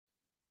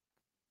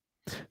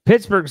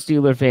Pittsburgh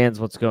Steelers fans,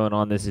 what's going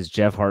on? This is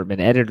Jeff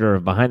Hartman, editor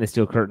of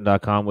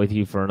BehindTheSteelCurtain.com, with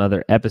you for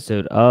another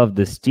episode of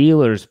the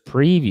Steelers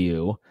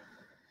Preview.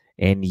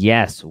 And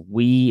yes,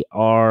 we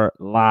are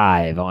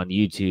live on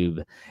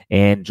YouTube.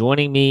 And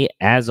joining me,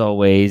 as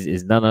always,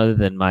 is none other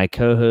than my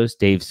co-host,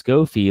 Dave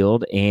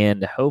Schofield,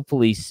 and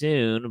hopefully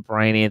soon,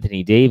 Brian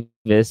Anthony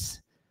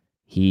Davis.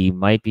 He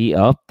might be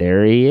up.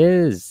 There he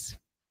is.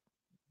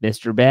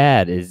 Mr.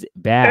 Bad is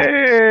back.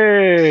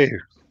 Hey!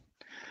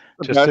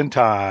 Just in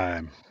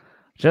time.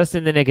 Just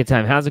in the nick of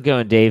time. How's it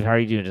going, Dave? How are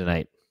you doing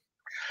tonight?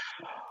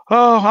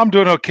 Oh, I'm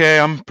doing okay.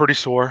 I'm pretty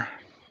sore.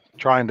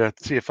 Trying to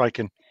see if I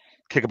can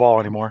kick a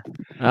ball anymore.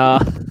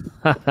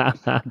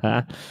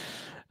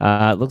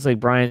 Looks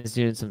like Brian's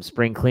doing some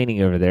spring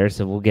cleaning over there,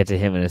 so we'll get to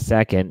him in a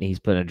second. He's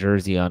putting a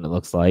jersey on, it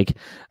looks like.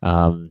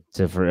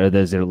 So for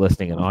those that are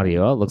listening in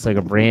audio, it looks like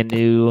a brand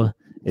new...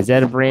 Is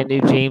that a brand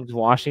new James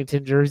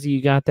Washington jersey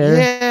you got there?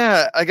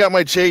 Yeah, I got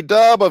my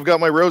J-Dub. I've got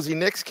my Rosie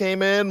Nix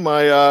came in.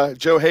 My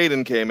Joe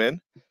Hayden came in.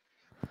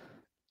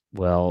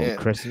 Well, yeah.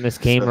 Christmas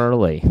came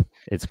early.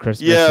 It's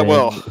Christmas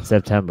in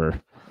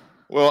September.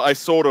 Well, I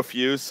sold a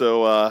few,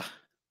 so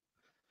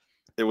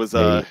it was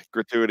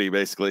gratuity,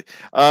 basically.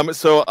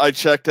 So I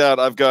checked out.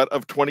 I've got,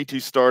 of 22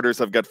 starters,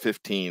 I've got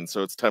 15,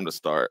 so it's time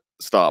to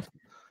stop.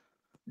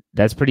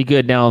 That's pretty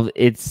good. Now,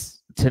 it's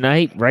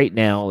tonight, right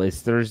now,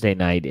 is Thursday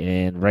night,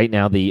 and right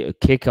now the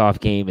kickoff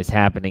game is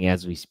happening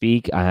as we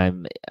speak.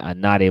 I'm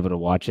not able to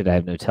watch it. I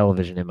have no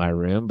television in my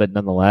room, but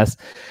nonetheless,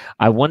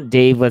 I want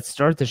Dave, let's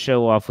start the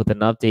show off with an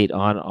update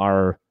on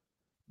our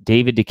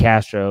David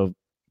DeCastro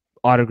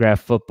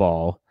autograph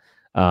football,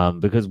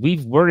 because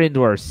we're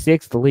into our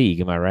 6th league.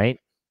 Am I right?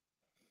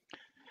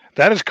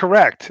 That is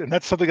correct, and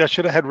that's something I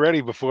should have had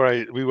ready before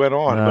we went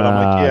on. But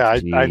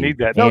I'm like, I need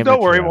that. No,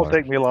 don't worry, it won't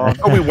take me long.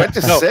 Oh, we went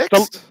to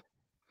 6?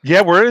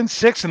 Yeah, we're in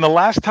 6, and the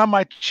last time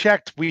I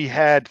checked, we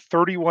had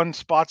 31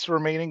 spots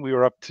remaining. We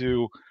were up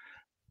to,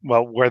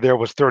 well, where there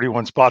was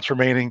 31 spots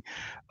remaining,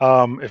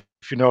 if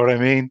you know what I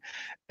mean.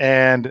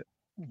 And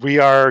we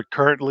are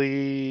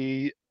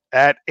currently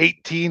at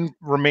 18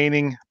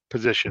 remaining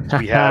positions.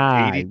 We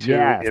have 82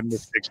 in the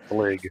 6th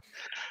league.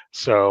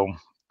 So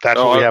that's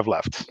what we have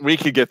left. We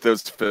could get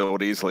those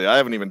filled easily. I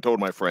haven't even told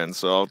my friends,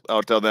 so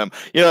I'll tell them.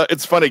 Yeah,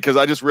 it's funny because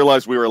I just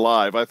realized we were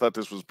live. I thought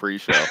this was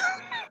pre-show.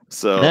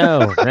 So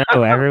no,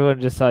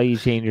 everyone just saw you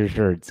change your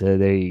shirt, so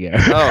there you go.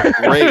 Oh,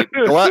 great!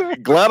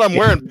 Glad I'm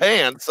wearing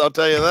pants. I'll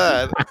tell you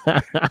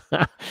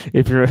that.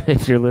 If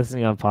you're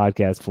listening on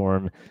podcast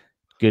form,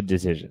 good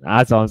decision.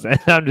 That's all I'm saying.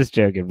 I'm just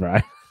joking,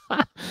 Brian.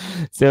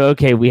 So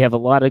okay, we have a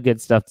lot of good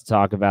stuff to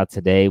talk about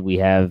today. We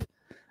have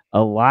a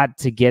lot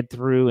to get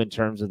through in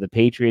terms of the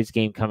Patriots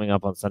game coming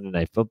up on Sunday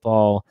Night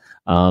Football.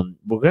 We're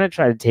going to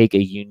try to take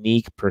a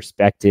unique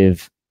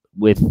perspective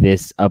with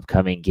this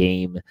upcoming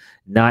game,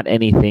 not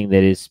anything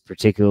that is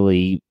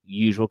particularly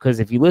usual,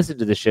 because if you listened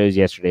to the shows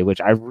yesterday, which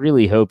I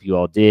really hope you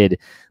all did,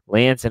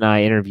 Lance and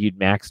I interviewed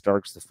Max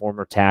Starks, the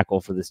former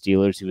tackle for the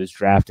Steelers, who was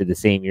drafted the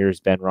same year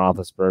as Ben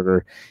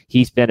Roethlisberger.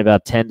 He spent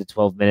about 10 to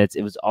 12 minutes.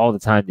 It was all the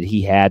time that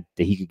he had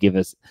that he could give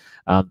us,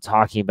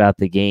 talking about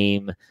the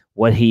game,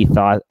 what he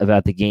thought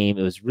about the game.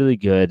 It was really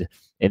good.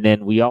 And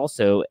then we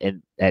also,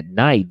 at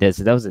night, that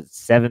was at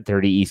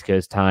 7:30 East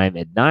Coast time.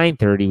 At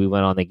 9:30, we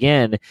went on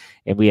again,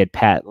 and we had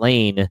Pat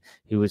Lane,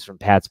 who was from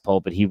Pat's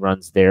Pulpit. He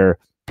runs their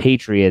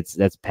Patriots.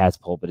 That's Pat's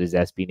Pulpit, is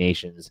SB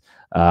Nation's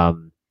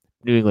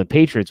New England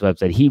Patriots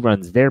website. He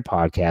runs their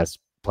podcast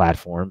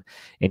platform,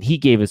 and he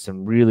gave us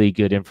some really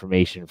good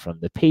information from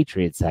the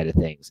Patriots side of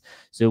things.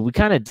 So we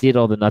kind of did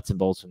all the nuts and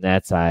bolts from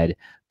that side.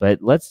 But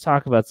let's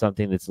talk about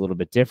something that's a little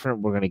bit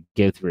different. We're going to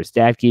go through a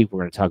stat geek. We're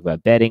going to talk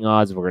about betting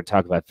odds. We're going to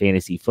talk about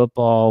fantasy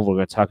football. We're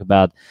going to talk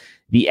about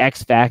the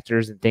X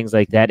factors and things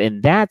like that.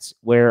 And that's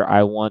where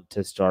I want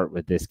to start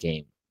with this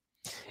game.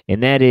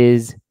 And that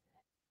is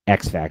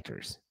X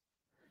factors.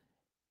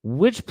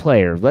 Which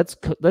player? Let's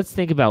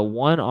think about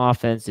one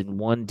offense and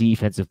one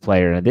defensive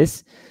player. Now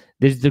there's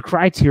the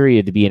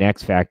criteria to be an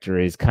X factor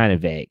is kind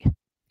of vague.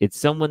 It's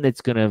someone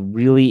that's going to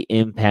really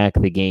impact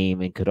the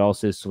game and could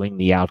also swing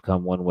the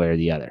outcome one way or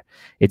the other.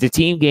 It's a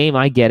team game,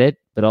 I get it,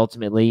 but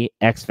ultimately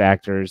X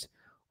factors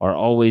are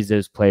always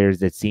those players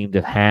that seem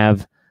to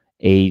have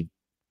a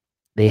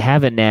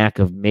knack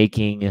of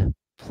making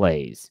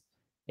plays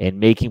and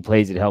making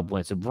plays that help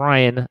win. So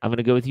Brian, I'm going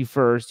to go with you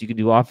first. You can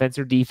do offense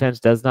or defense,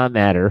 does not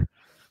matter.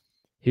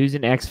 Who's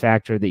an X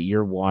factor that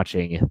you're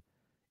watching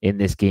in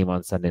this game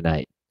on Sunday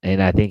night? And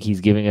I think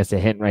he's giving us a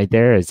hint right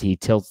there as he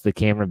tilts the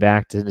camera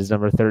back to his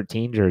number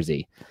 13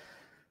 jersey.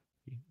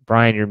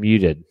 Brian, you're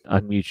muted.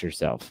 Unmute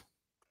yourself.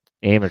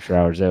 Amateur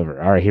hour's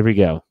over. All right, here we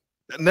go.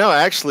 No,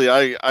 actually,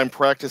 I'm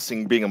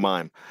practicing being a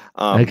mime.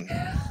 Okay.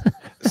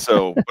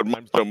 So, but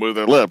mimes don't move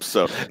their lips.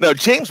 So now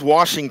James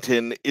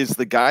Washington is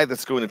the guy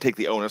that's going to take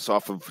the onus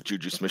off of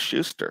Juju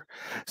Smith-Schuster.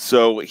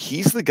 So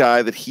he's the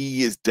guy that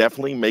he is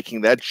definitely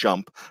making that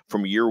jump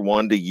from year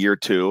 1 to year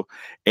 2.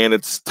 And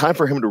it's time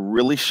for him to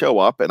really show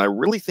up. And I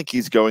really think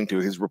he's going to.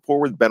 His rapport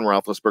with Ben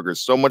Roethlisberger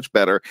is so much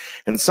better.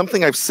 And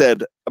something I've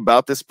said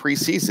about this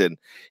preseason,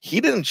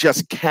 he didn't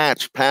just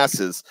catch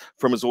passes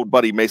from his old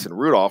buddy Mason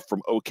Rudolph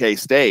from OK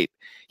State.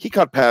 He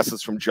caught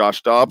passes from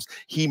Josh Dobbs.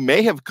 He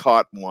may have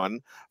caught one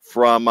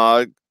from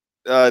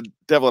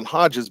Devlin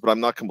Hodges, but I'm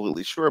not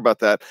completely sure about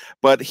that.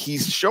 But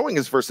he's showing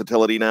his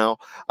versatility now.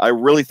 I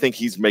really think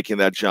he's making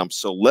that jump.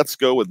 So let's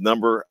go with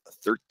number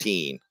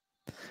 13.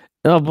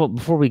 Oh, but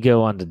before we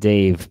go on to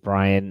Dave,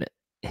 Brian,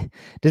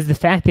 does the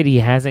fact that he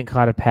hasn't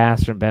caught a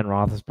pass from Ben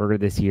Roethlisberger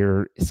this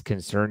year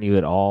concern you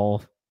at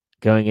all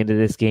going into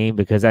this game?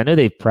 Because I know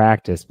they've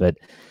practiced, but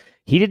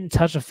he didn't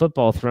touch a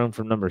football thrown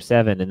from number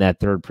 7 in that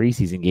third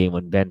preseason game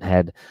when Ben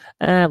had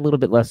a little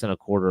bit less than a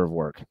quarter of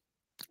work.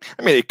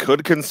 I mean, it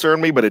could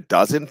concern me, but it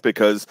doesn't,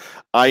 because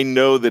I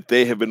know that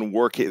they have been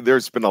working.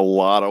 There's been a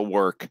lot of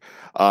work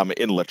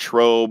in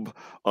Latrobe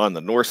on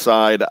the north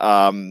side.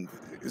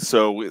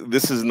 So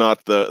this is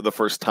not the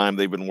first time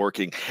they've been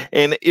working.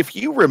 And if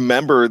you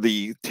remember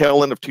the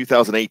tail end of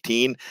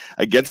 2018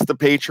 against the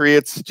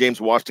Patriots, James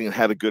Washington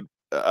had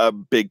a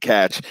big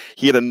catch.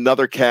 He had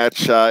another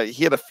catch.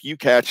 He had a few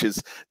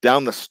catches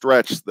down the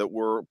stretch that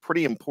were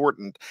pretty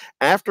important.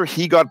 After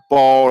he got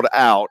balled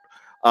out,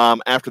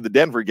 after the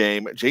Denver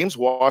game, James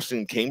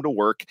Washington came to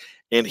work,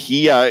 and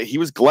he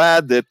was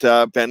glad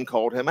that Ben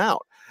called him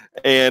out.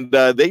 And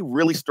they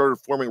really started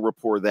forming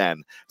rapport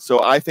then.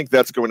 So I think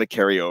that's going to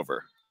carry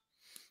over.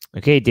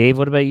 Okay, Dave,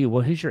 what about you?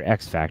 Who's your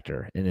X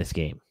factor in this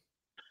game?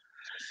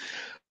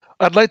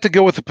 I'd like to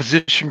go with the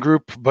position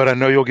group, but I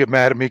know you'll get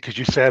mad at me because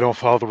you say I don't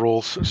follow the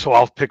rules. So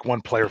I'll pick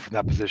one player from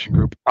that position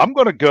group. I'm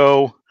going to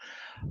go.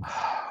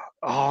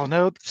 Oh,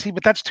 no. See,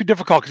 but that's too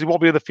difficult because he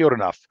won't be in the field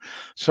enough.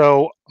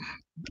 So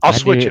I'll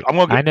switch it.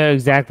 I know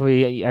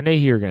exactly. I know who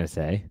you're going to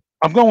say.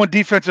 I'm going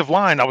defensive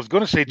line. I was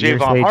going to say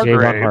Javon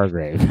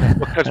Hargrave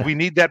because we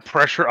need that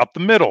pressure up the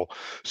middle.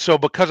 So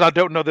because I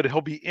don't know that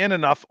he'll be in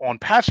enough on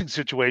passing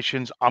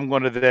situations, I'm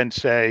going to then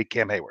say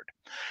Cam Hayward.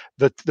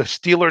 The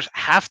Steelers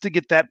have to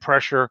get that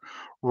pressure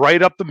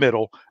right up the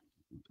middle.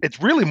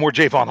 It's really more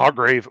Javon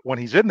Hargrave when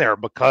he's in there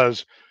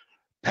because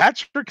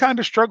Pats are kind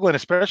of struggling,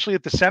 especially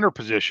at the center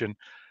position.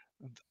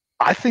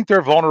 I think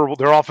they're vulnerable.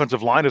 Their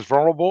offensive line is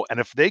vulnerable, and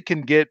if they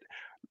can get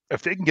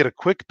a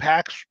quick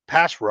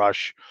pass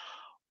rush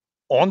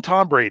on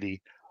Tom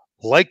Brady,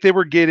 like they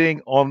were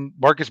getting on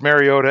Marcus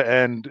Mariota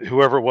and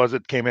whoever it was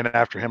that came in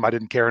after him, I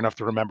didn't care enough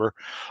to remember.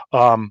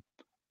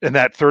 In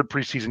that third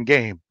preseason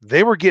game,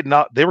 they were getting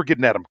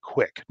at him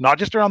quick, not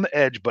just around the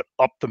edge, but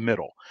up the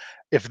middle.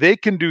 If they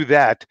can do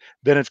that,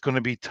 then it's going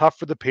to be tough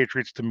for the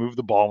Patriots to move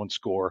the ball and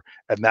score,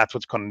 and that's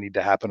what's going to need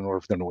to happen in order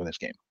for them to win this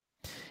game.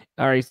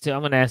 All right, so I'm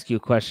going to ask you a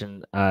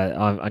question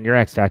on your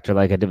X factor,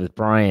 like I did with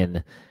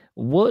Brian.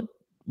 What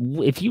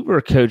if you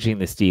were coaching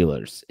the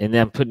Steelers, and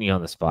I'm putting you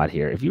on the spot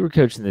here? If you were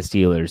coaching the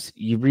Steelers,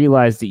 you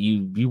realize that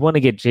you want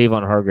to get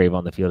Javon Hargrave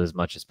on the field as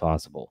much as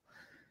possible.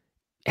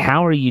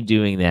 How are you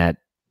doing that?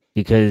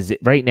 Because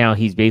right now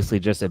he's basically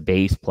just a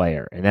base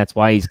player, and that's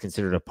why he's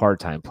considered a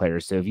part-time player.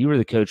 So if you were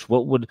the coach,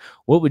 what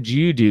would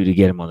you do to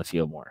get him on the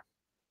field more?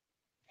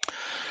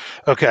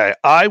 Okay,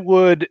 I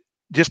would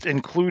just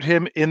include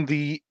him in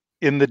the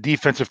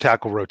defensive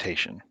tackle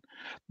rotation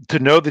to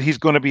know that he's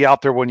going to be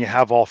out there when you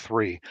have all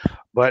three,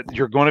 but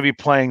you're going to be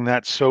playing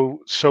that so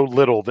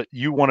little that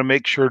you want to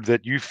make sure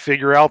that you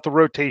figure out the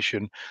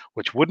rotation,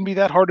 which wouldn't be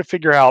that hard to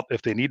figure out.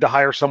 If they need to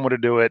hire someone to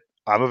do it,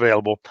 I'm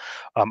available.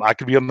 I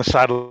could be on the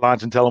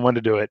sidelines and tell them when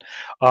to do it,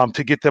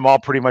 to get them all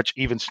pretty much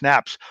even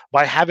snaps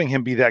by having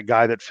him be that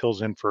guy that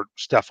fills in for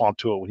Stephon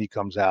Tuitt when he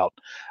comes out,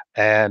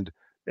 and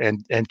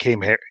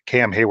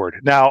Cam Hayward.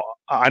 Now,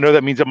 I know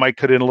that means it might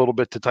cut in a little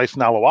bit to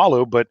Tyson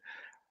Alualu, but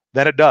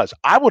then it does.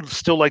 I would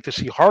still like to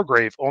see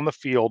Hargrave on the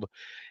field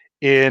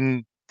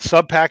in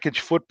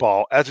sub-package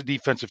football as a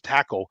defensive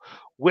tackle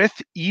with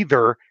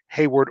either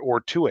Hayward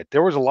or Tuitt.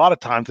 There was a lot of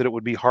times that it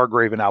would be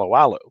Hargrave and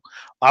Alualu.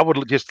 I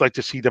would just like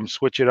to see them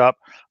switch it up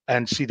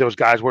and see those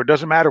guys where it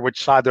doesn't matter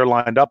which side they're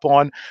lined up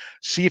on.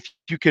 See if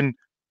you can,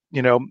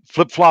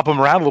 flip-flop them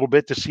around a little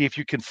bit to see if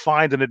you can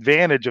find an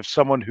advantage of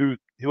someone who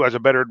has a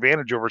better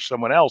advantage over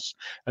someone else,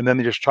 and then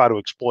they just try to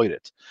exploit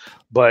it.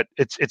 But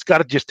it's got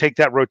to just take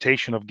that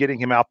rotation of getting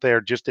him out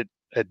there just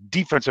at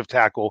defensive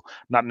tackle,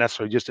 not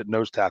necessarily just at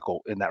nose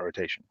tackle in that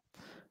rotation.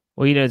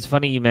 Well, it's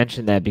funny you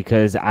mentioned that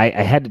because I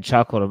had to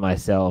chuckle to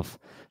myself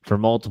for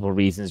multiple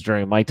reasons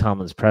during Mike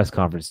Tomlin's press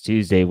conference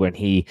Tuesday when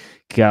he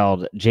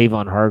called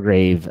Javon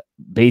Hargrave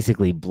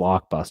basically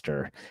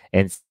blockbuster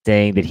and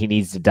saying that he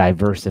needs to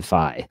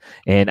diversify.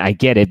 And I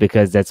get it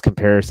because that's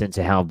comparison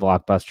to how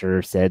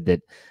Blockbuster said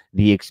that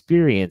the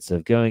experience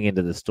of going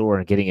into the store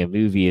and getting a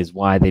movie is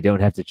why they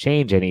don't have to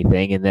change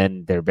anything, and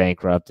then they're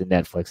bankrupt and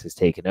Netflix has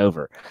taken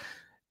over.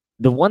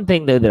 The one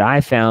thing, though, that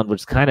I found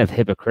was kind of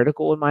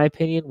hypocritical, in my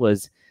opinion,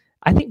 was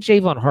I think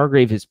Javon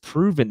Hargrave has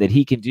proven that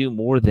he can do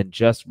more than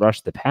just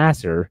rush the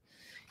passer.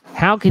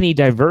 How can he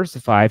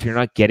diversify if you're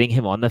not getting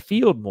him on the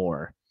field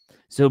more?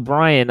 So,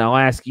 Brian, I'll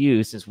ask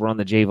you, since we're on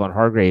the Javon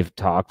Hargrave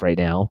talk right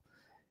now,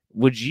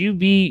 do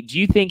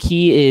you think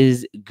he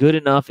is good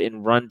enough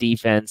in run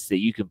defense that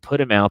you can put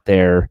him out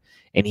there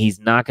and he's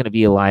not going to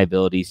be a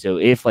liability? So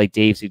if, like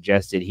Dave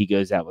suggested, he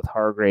goes out with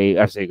Hargrave,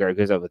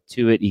 goes out with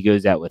Tuitt, he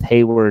goes out with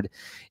Hayward,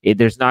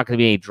 there's not going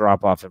to be any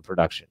drop off in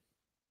production.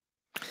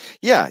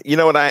 Yeah, you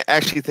know what? I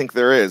actually think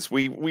there is.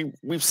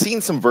 We've seen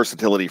some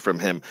versatility from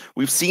him.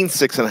 We've seen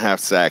 6.5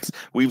 sacks.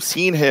 We've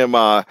seen him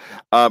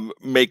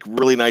make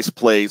really nice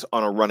plays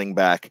on a running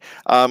back.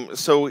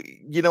 So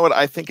you know what?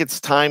 I think it's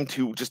time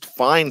to just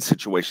find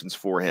situations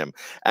for him.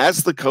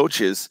 As the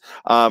coaches,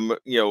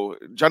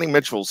 Johnny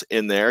Mitchell's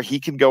in there. He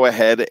can go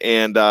ahead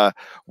and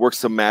work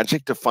some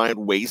magic to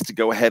find ways to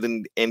go ahead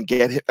and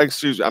get him.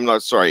 Excuse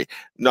me,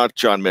 not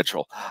John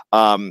Mitchell.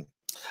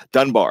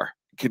 Dunbar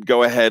could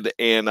go ahead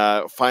and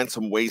find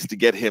some ways to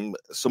get him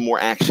some more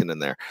action in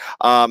there.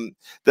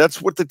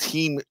 That's what the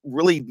team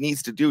really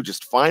needs to do.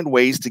 Just find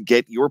ways to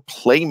get your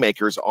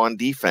playmakers on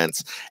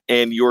defense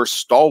and your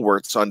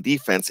stalwarts on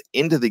defense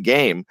into the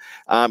game.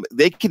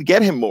 They can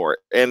get him more.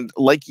 And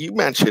like you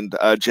mentioned,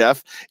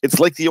 Jeff, it's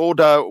like the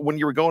old when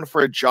you were going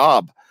for a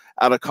job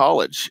out of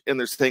college and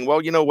they're saying, well,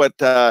 you know what,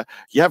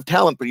 you have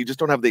talent, but you just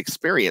don't have the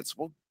experience.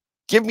 Well,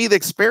 give me the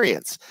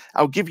experience.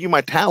 I'll give you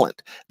my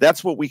talent.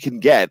 That's what we can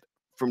get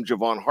from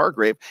Javon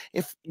Hargrave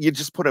if you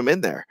just put him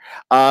in there.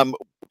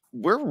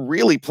 We're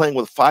really playing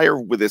with fire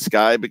with this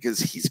guy because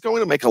he's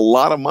going to make a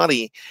lot of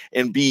money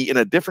and be in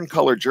a different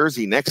color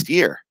jersey next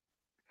year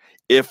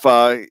if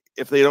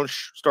they don't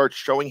start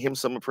showing him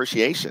some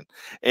appreciation.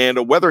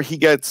 And whether he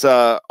gets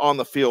on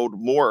the field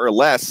more or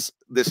less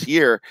this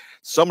year,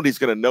 somebody's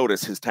going to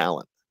notice his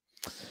talent.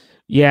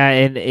 Yeah,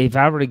 and if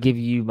I were to give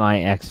you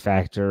my X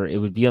factor, it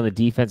would be on the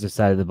defensive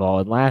side of the ball.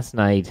 And last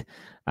night,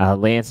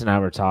 Lance and I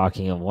were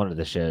talking on one of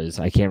the shows,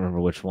 I can't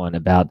remember which one,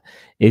 about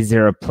is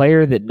there a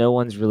player that no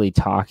one's really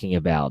talking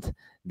about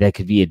that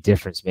could be a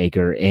difference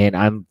maker? And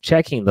I'm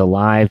checking the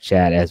live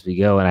chat as we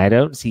go, and I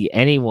don't see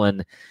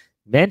anyone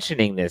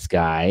mentioning this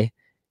guy,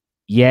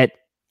 yet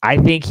I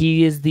think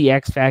he is the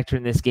X factor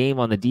in this game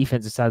on the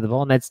defensive side of the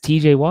ball, and that's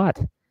TJ Watt.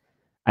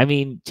 I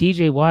mean,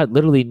 TJ Watt,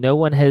 literally no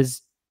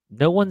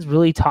one's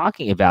really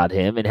talking about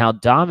him and how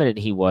dominant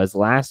he was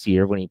last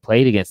year when he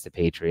played against the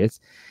Patriots.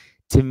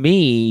 To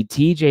me,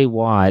 TJ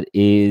Watt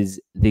is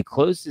the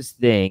closest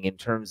thing in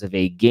terms of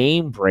a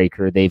game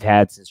breaker they've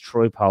had since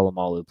Troy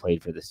Polamalu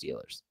played for the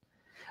Steelers.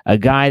 A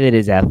guy that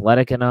is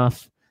athletic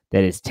enough,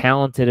 that is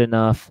talented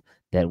enough,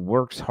 that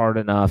works hard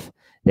enough,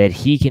 that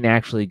he can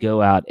actually go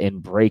out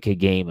and break a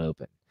game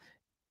open.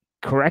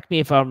 Correct me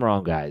if I'm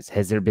wrong, guys.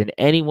 Has there been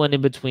anyone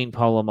in between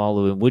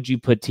Polamalu, and would you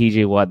put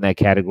TJ Watt in that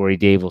category?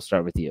 Dave, we'll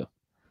start with you.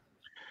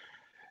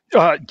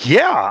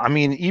 Yeah, I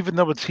mean, even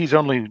though he's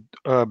only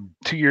 2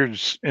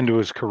 years into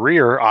his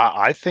career,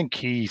 I think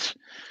he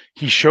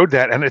showed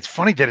that, and it's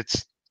funny that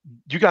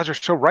you guys are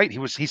so right.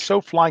 He's so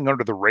flying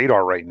under the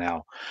radar right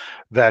now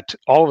that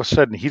all of a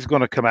sudden he's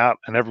going to come out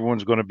and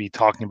everyone's going to be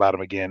talking about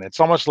him again. It's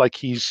almost like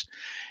he's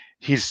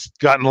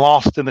gotten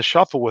lost in the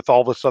shuffle with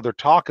all this other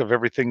talk of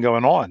everything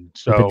going on.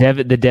 So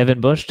the Devin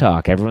Bush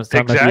talk. Everyone's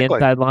talking about the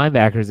inside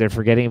linebackers. They're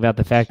forgetting about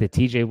the fact that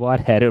TJ Watt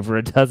had over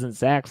a dozen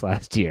sacks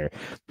last year.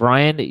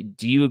 Brian,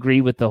 do you agree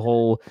with the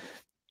whole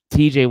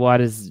TJ Watt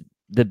is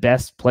the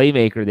best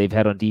playmaker they've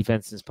had on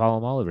defense since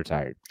Polamalu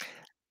retired?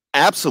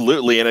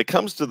 Absolutely, and it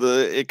comes to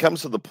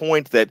the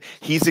point that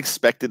he's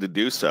expected to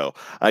do so.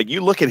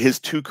 You look at his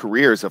 2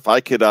 careers. If I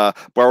could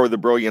borrow the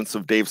brilliance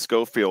of Dave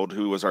Schofield,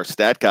 who was our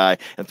stat guy,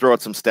 and throw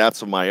out some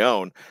stats of my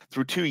own,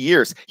 through 2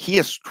 years, he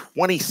has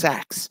 20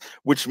 sacks,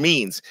 which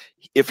means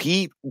if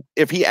he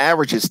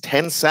averages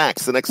 10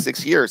 sacks the next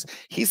 6 years,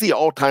 he's the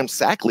all-time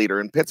sack leader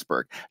in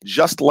Pittsburgh.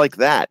 Just like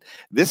that,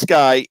 this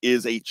guy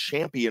is a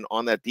champion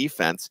on that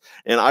defense,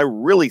 and I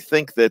really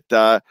think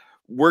that.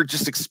 We're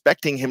just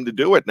expecting him to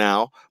do it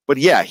now. But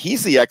yeah,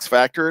 he's the X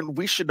factor, and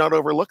we should not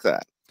overlook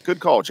that. Good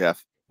call,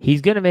 Jeff.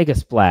 He's going to make a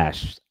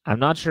splash. I'm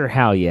not sure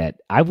how yet.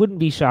 I wouldn't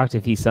be shocked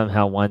if he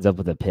somehow winds up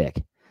with a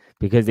pick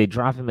because they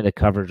drop him into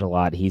coverage a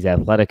lot. He's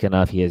athletic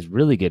enough. He has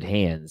really good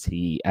hands.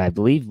 I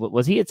believe,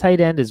 was he a tight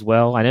end as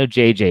well? I know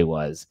JJ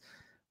was.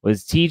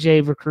 Was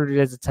TJ recruited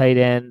as a tight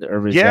end, or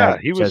was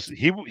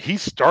he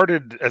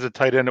started as a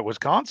tight end at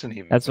Wisconsin.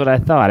 Even. That's what I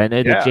thought. I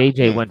know that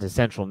JJ went to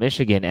Central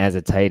Michigan as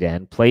a tight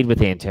end, played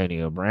with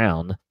Antonio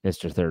Brown,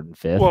 Mr. 3rd and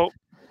 5th. Well,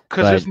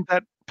 because isn't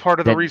that part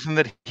of the reason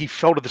that he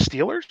fell to the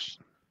Steelers?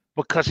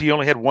 Because he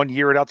only had 1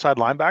 year at outside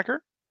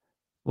linebacker.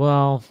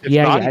 Well, he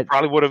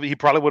probably would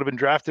have been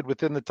drafted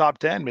within the top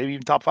 10, maybe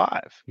even top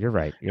 5. You're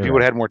right. He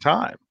would have had more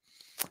time.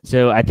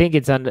 So I think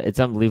it's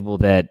unbelievable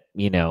that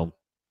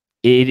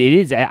It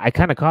is. I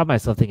kind of caught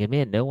myself thinking,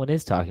 man, no one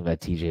is talking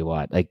about TJ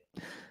Watt. Like,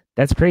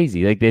 that's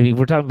crazy. Like, I mean,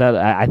 we're talking about,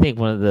 I think,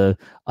 one of the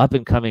up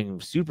and coming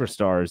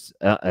superstars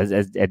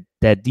at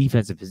that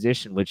defensive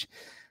position, which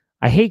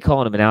I hate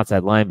calling him an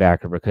outside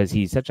linebacker because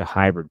he's such a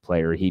hybrid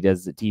player. He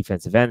does the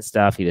defensive end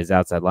stuff. He does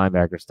outside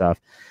linebacker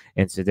stuff.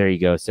 And so there you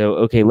go. So,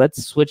 okay,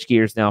 let's switch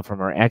gears now from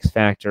our X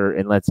factor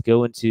and let's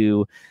go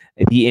into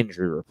the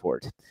injury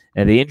report.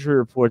 And the injury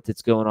report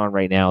that's going on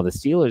right now, the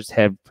Steelers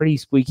have pretty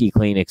squeaky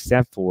clean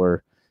except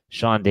for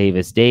Sean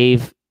Davis.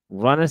 Dave,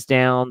 run us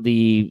down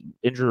the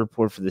injury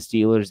report for the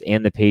Steelers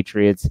and the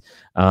Patriots.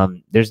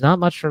 There's not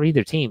much from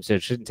either team, so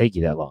it shouldn't take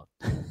you that long.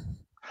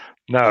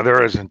 No,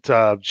 there isn't.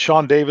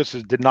 Sean Davis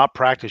did not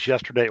practice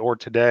yesterday or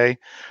today.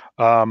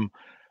 I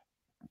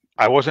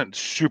wasn't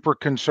super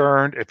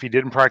concerned. If he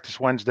didn't practice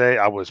Wednesday,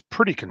 I was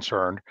pretty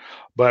concerned.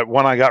 But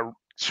when I got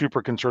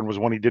super concerned was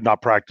when he did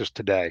not practice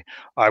today.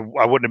 I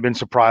wouldn't have been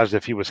surprised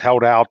if he was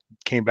held out,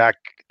 came back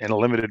in a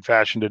limited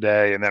fashion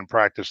today, and then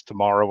practiced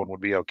tomorrow and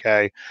would be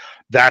okay.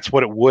 That's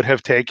what it would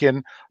have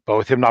taken. But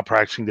with him not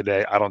practicing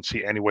today, I don't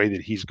see any way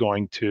that he's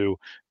going to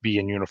be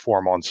in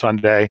uniform on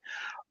Sunday.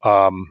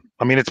 I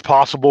mean, it's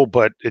possible,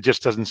 but it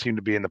just doesn't seem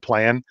to be in the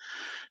plan.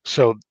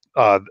 So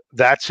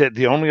that's it.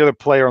 The only other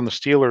player on the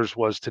Steelers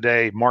was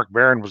today. Mark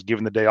Barron was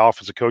given the day off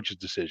as a coach's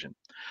decision.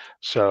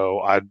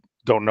 So I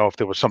don't know if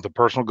there was something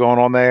personal going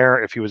on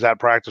there, if he was at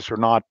practice or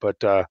not, but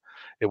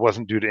it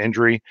wasn't due to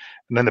injury.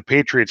 And then the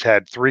Patriots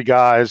had 3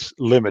 guys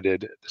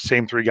limited, the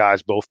same 3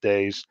 guys both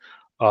days.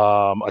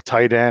 A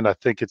tight end, I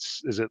think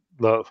is it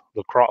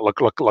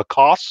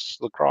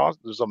Lacoste,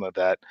 or something like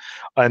that.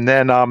 And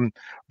then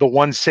the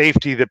one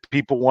safety that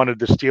people wanted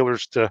the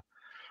Steelers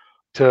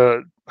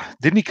to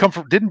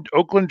didn't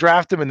Oakland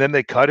draft him and then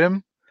they cut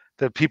him?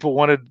 That people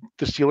wanted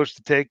the Steelers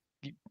to take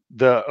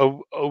the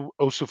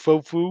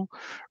Osufofu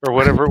or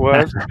whatever it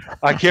was.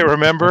 I can't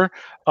remember.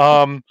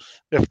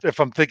 If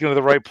I'm thinking of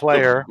the right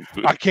player,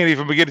 I can't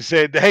even begin to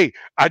say, hey,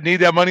 I need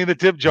that money in the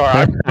tip jar.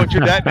 I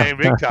butchered that name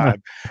big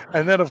time.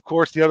 And then, of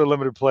course, the other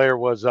limited player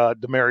was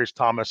Demaryius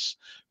Thomas,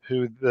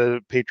 who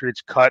the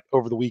Patriots cut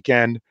over the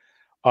weekend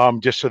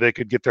just so they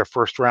could get their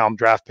first round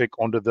draft pick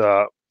onto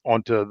the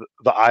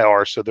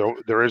IR. So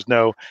there is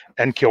no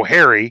N'Keal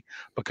Harry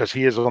because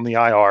he is on the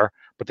IR,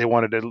 but they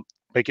wanted to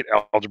make it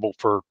eligible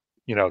for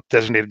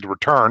designated to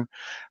return.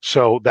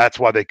 So that's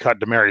why they cut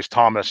Demaryius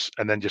Thomas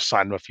and then just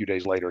signed him a few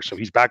days later. So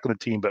he's back on the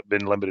team, but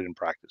been limited in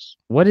practice.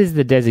 What is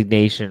the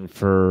designation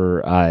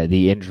for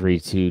the injury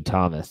to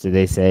Thomas? Did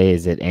they say,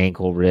 is it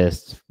ankle,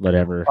 wrist,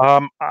 whatever?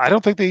 I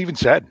don't think they even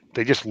said.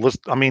 They just list.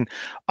 I mean,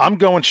 I'm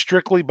going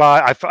strictly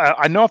by,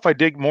 I know if I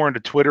dig more into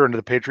Twitter, into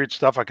the Patriots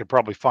stuff, I could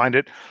probably find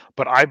it,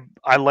 but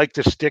I like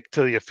to stick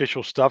to the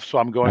official stuff. So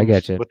I'm going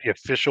with the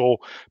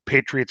official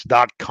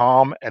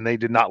Patriots.com, and they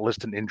did not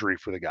list an injury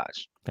for the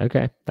guys.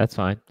 Okay, that's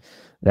fine.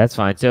 That's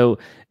fine. So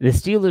the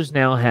Steelers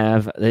now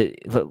have,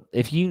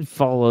 if you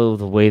follow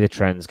the way the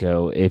trends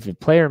go, if a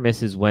player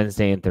misses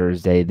Wednesday and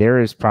Thursday, there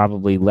is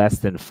probably less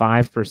than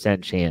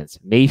 5% chance,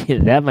 maybe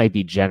that might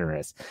be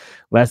generous,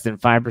 less than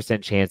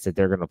 5% chance that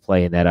they're going to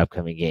play in that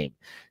upcoming game.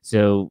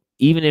 So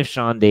even if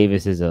Sean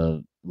Davis is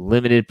a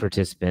limited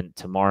participant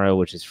tomorrow,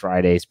 which is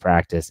Friday's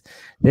practice,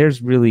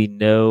 there's really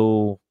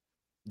no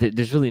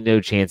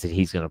chance that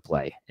he's going to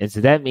play. And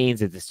so that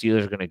means that the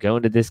Steelers are going to go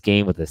into this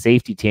game with a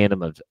safety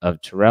tandem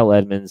of Terrell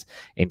Edmunds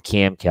and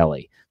Cam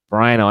Kelly.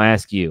 Brian, I'll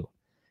ask you,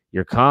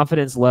 your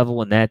confidence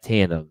level in that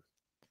tandem,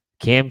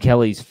 Cam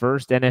Kelly's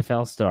first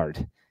NFL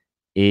start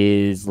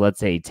is, let's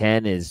say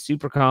 10 is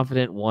super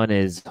confident, 1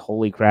 is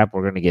holy crap,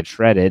 we're going to get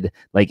shredded,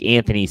 like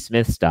Anthony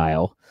Smith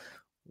style.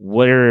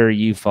 Where are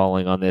you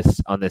falling on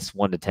this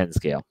 1 to 10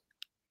 scale?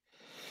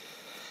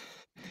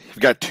 You've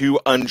got 2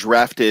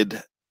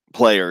 undrafted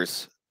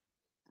players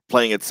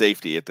playing at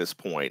safety at this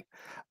point.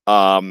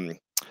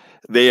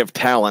 They have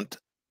talent.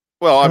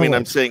 Well, I mean,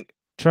 I'm saying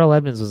Terrell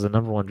Edmunds was the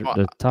number 1,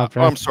 the top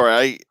draft. I'm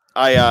sorry.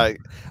 I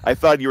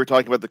thought you were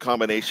talking about the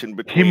combination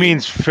between. He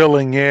means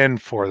filling in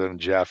for them,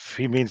 Jeff.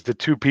 He means the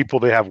 2 people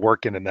they have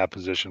working in that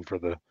position for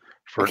now.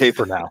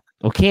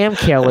 Well, Cam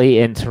Kelly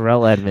and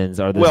Terrell Edmunds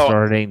are the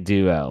starting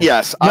duo.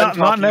 Yes,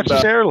 not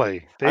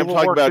necessarily. They will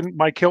work in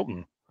Mike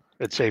Hilton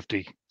at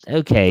safety.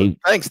 Okay.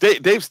 Thanks,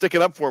 Dave's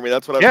sticking up for me.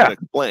 That's what I was going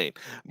to explain.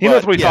 He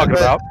knows what he's talking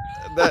about.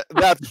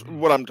 That's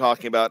what I'm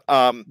talking about.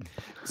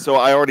 So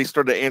I already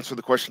started to answer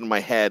the question in my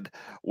head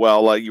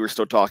while you were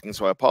still talking,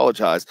 so I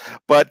apologize.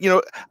 But,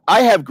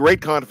 I have great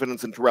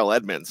confidence in Terrell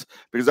Edmunds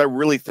because I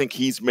really think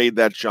he's made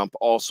that jump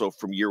also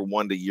from year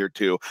 1 to year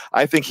 2.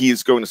 I think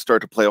he's going to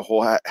start to play a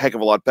whole heck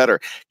of a lot better.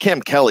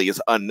 Cam Kelly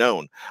is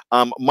unknown.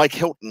 Mike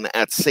Hilton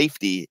at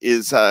safety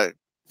is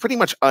pretty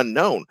much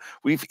unknown.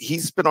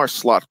 He's been our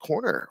slot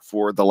corner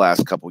for the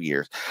last couple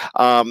years.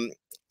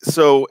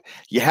 So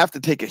you have to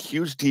take a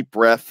huge deep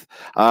breath,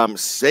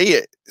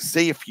 say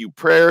a few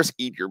prayers,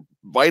 eat your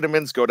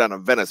vitamins, go down to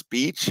Venice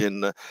Beach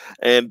and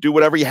do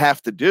whatever you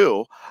have to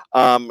do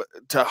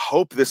to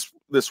hope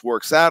this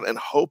works out and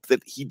hope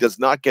that he does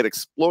not get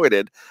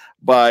exploited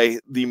by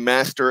the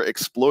master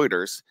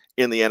exploiters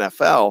in the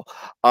NFL.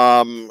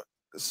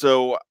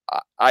 So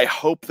I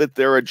hope that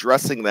they're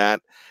addressing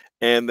that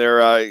and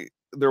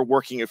they're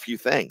working a few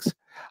things.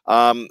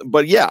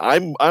 But yeah,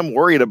 I'm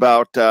worried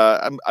about.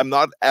 I'm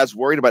not as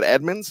worried about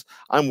Edmonds.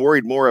 I'm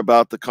worried more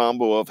about the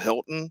combo of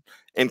Hilton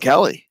and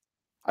Kelly.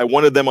 I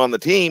wanted them on the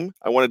team.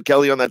 I wanted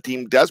Kelly on that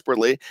team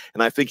desperately,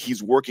 and I think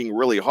he's working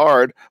really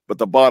hard. But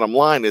the bottom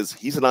line is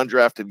he's an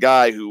undrafted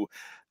guy who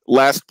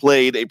last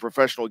played a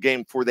professional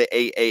game for the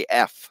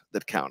AAF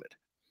that counted.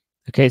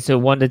 Okay, so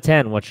 1 to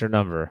 10, what's your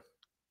number?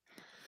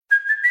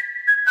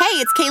 Hey,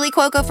 it's Kaylee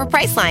Cuoco for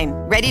Priceline.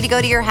 Ready to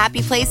go to your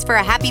happy place for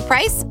a happy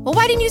price? Well,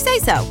 why didn't you say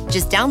so?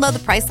 Just download the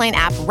Priceline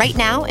app right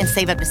now and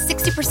save up to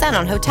 60%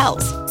 on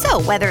hotels.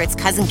 So whether it's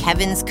Cousin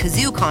Kevin's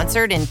Kazoo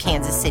Concert in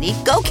Kansas City,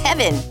 go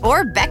Kevin,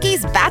 or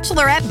Becky's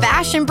Bachelorette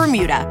Bash in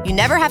Bermuda, you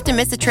never have to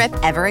miss a trip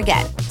ever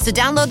again. So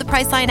download the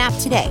Priceline app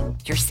today.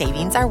 Your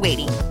savings are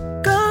waiting.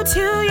 Go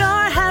to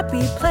your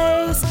happy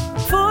place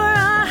for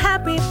a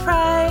happy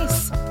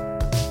price.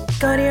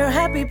 Go to your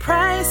happy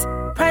price,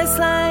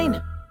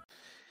 Priceline.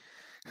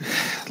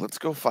 Let's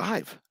go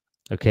 5.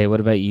 Okay, what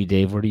about you,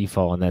 Dave? Where do you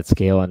fall on that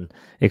scale? And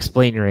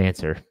explain your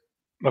answer.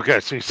 Okay,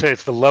 so you say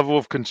it's the level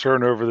of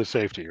concern over the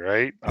safety,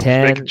 right? I'm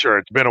 10. just making sure.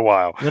 It's been a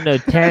while. No,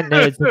 10.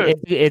 No,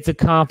 it's a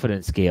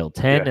confidence scale.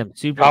 10, Yeah, I'm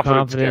super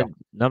confidence confident.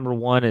 Number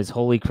 1 is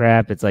holy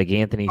crap. It's like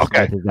Anthony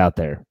Okay. Smith is out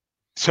there.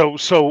 So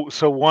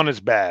 1 is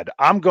bad.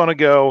 I'm gonna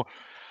go.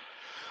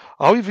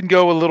 I'll even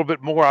go a little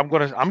bit more.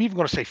 I'm even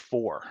gonna say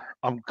 4.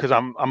 Because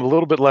I'm a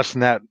little bit less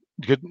than that.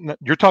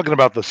 You're talking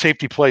about the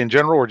safety play in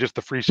general, or just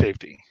the free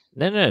safety?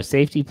 No,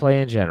 safety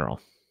play in general.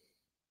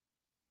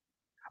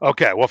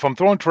 Okay, well, if I'm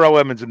throwing Terrell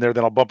Edmonds in there,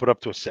 then I'll bump it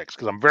up to a 6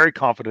 because I'm very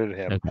confident in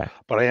him. Okay.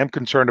 But I am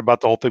concerned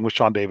about the whole thing with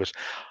Sean Davis.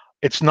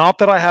 It's not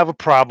that I have a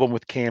problem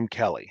with Cam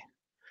Kelly.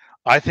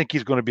 I think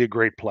he's going to be a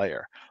great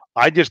player.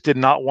 I just did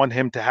not want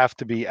him to have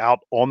to be out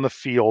on the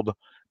field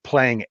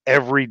playing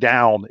every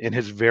down in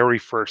his very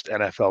first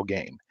NFL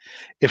game.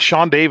 If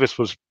Sean Davis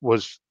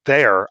was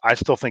there, I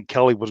still think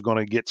Kelly was going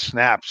to get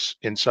snaps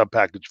in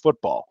sub-package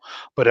football.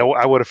 But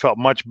I would have felt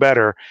much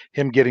better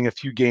him getting a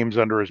few games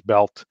under his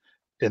belt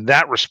in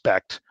that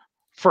respect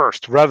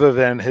first, rather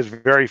than his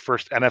very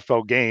first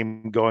NFL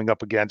game going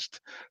up against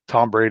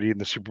Tom Brady and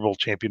the Super Bowl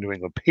champion New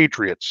England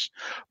Patriots,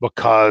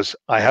 because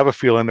I have a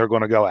feeling they're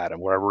going to go at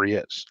him wherever he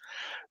is.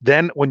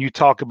 Then when you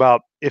talk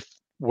about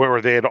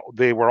where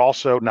they were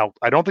also, now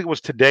I don't think it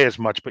was today as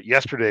much, but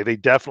yesterday they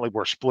definitely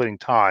were splitting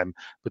time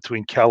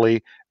between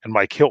Kelly and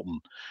Mike Hilton.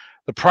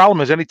 The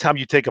problem is anytime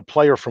you take a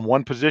player from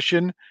one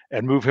position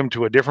and move him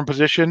to a different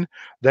position,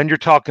 then you're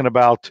talking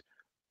about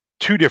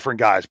 2 different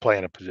guys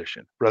playing a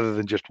position rather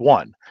than just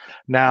one.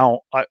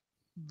 Now,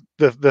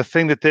 the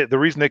thing that the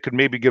reason they could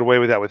maybe get away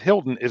with that with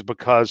Hilton is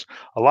because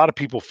a lot of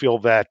people feel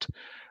that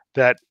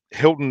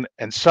Hilton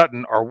and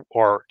Sutton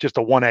are just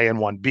a 1A and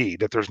 1B,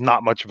 that there's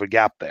not much of a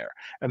gap there.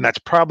 And that's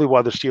probably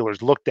why the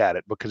Steelers looked at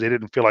it, because they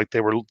didn't feel like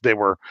they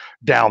were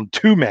down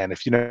 2 men,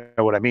 if you know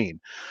what I mean.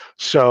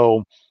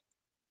 So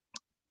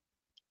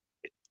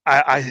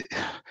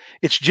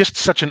it's just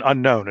such an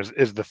unknown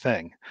is the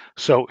thing.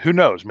 So who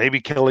knows? Maybe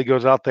Kelly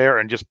goes out there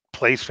and just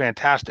plays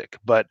fantastic,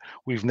 but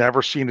we've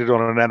never seen it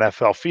on an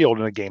NFL field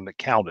in a game that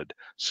counted.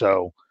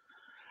 So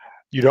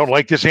you don't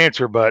like this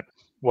answer, but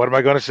what am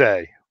I going to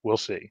say? We'll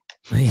see.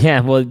 Yeah,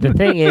 well, the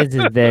thing is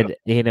that,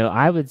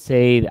 I would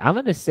say, I'm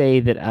going to say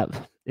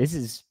that this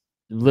is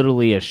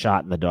literally a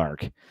shot in the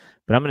dark,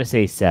 but I'm going to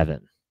say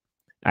 7.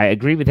 I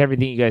agree with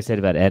everything you guys said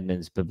about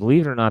Edmonds, but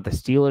believe it or not, the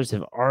Steelers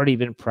have already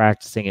been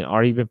practicing and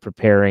already been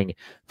preparing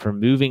for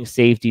moving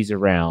safeties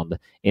around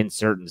in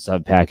certain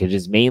sub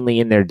packages, mainly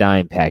in their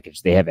dime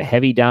package. They have a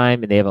heavy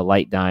dime and they have a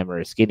light dime or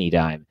a skinny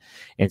dime.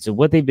 And so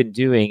what they've been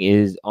doing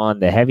is on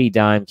the heavy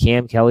dime,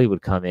 Cam Kelly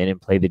would come in and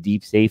play the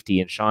deep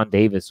safety, and Sean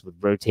Davis would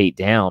rotate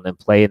down and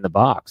play in the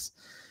box.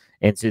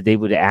 And so they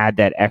would add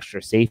that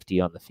extra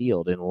safety on the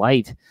field. In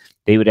light,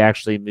 they would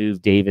actually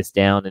move Davis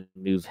down and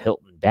move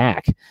Hilton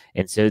back.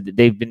 And so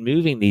they've been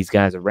moving these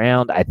guys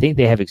around. I think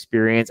they have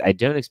experience. I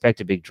don't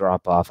expect a big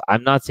drop-off.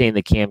 I'm not saying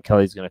that Cam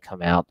Kelly's going to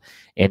come out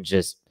and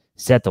just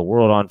set the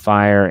world on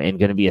fire and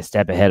going to be a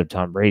step ahead of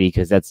Tom Brady,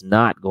 because that's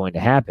not going to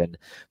happen.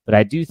 But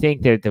I do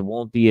think that there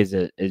won't be as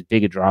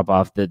big a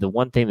drop-off. The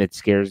one thing that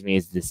scares me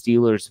is the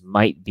Steelers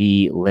might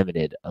be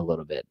limited a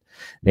little bit.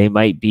 They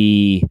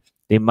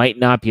might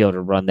not be able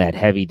to run that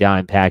heavy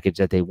dime package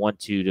that they want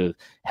to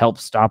help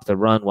stop the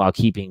run while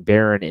keeping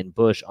Barron and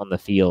Bush on the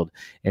field.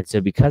 And so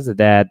because of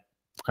that,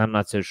 I'm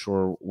not so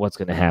sure what's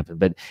going to happen.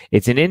 But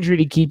it's an injury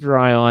to keep your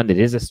eye on. It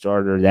is a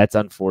starter. That's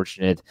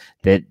unfortunate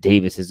that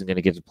Davis isn't going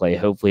to get to play.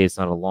 Hopefully it's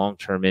not a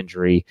long-term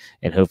injury,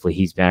 and hopefully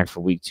he's back for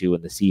week 2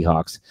 when the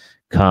Seahawks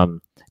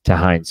come to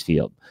Heinz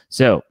Field.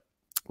 So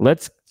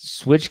let's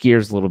switch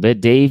gears a little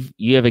bit. Dave,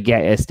 you have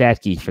a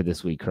stat geek for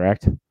this week,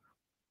 correct?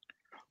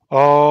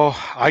 Oh,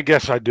 I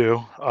guess I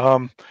do.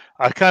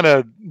 I kind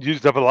of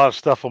used up a lot of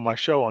stuff on my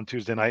show on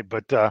Tuesday night,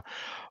 but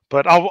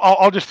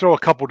I'll just throw a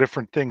couple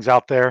different things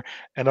out there.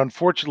 And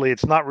unfortunately,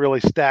 it's not really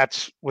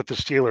stats with the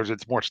Steelers;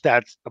 it's more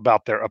stats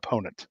about their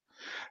opponent.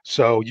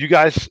 So you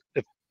guys,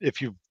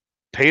 if you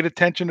paid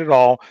attention at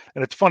all,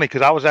 and it's funny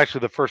because I was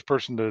actually the first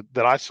person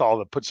that I saw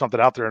that put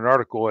something out there in an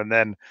article, and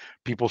then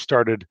people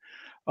started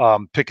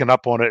picking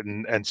up on it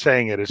and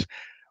saying it, is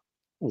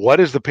what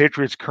is the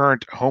Patriots'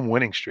 current home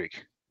winning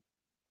streak?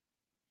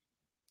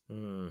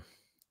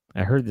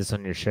 I heard this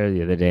on your show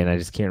the other day, and I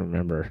just can't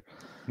remember.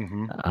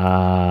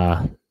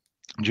 Mm-hmm.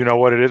 Do you know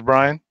what it is,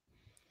 Brian?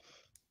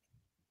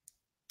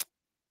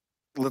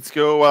 Let's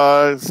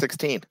go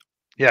 16.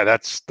 Yeah,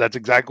 that's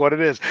exactly what it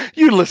is.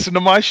 You listened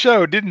to my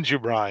show, didn't you,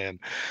 Brian?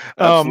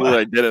 Absolutely,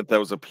 I didn't. That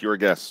was a pure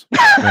guess.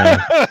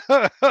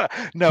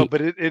 No,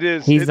 but it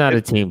is. He's not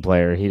a team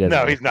player. He doesn't.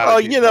 No, he's not. Oh,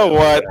 you know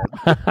what?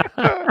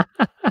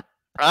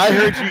 I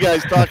heard you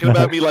guys talking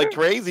about me like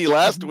crazy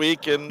last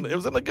week, and it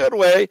was in a good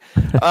way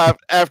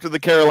after the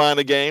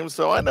Carolina game,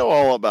 so I know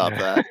all about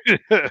that.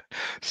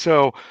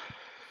 So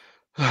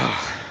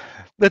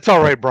that's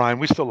all right, Brian.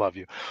 We still love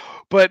you.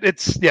 But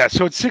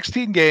so it's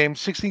 16 game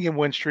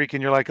win streak,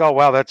 and you're like, oh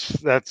wow,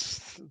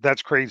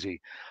 that's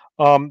crazy.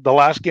 The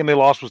last game they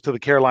lost was to the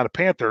Carolina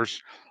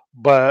Panthers,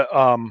 but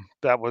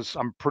that was,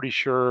 I'm pretty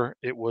sure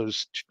it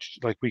was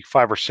like week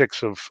 5 or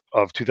 6 of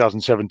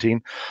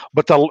 2017.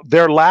 But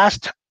their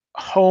last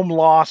home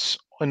loss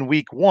in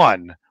week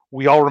 1,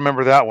 we all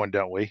remember that one,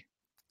 don't we?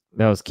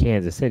 That was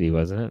Kansas City,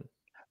 wasn't it?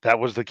 That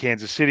was the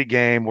Kansas City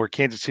game where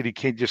Kansas City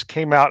just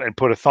came out and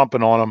put a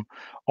thumping on them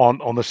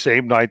on the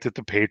same night that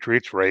the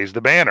Patriots raised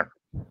the banner.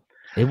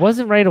 It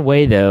wasn't right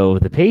away though.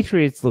 The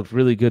Patriots looked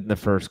really good in the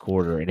first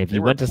quarter, and if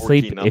you went to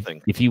sleep,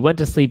 if you went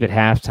to sleep at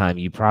halftime,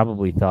 you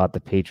probably thought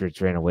the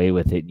Patriots ran away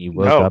with it, and you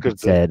woke up and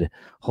said,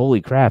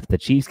 "Holy crap! The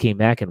Chiefs came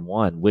back and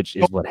won," which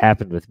is what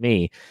happened with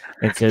me.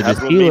 And so the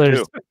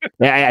Steelers,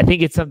 I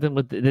think it's something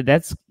with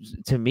that's,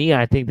 to me,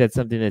 I think that's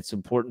something that's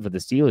important for the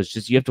Steelers.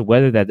 Just you have to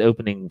weather that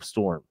opening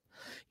storm.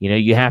 You know,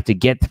 you have to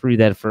get through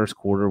that first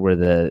quarter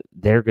where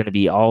they're going to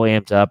be all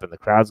amped up and the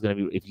crowd's going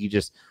to be. If you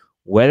just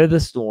weather the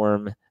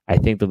storm, I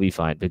think they'll be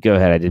fine. But go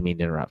ahead. I didn't mean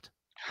to interrupt.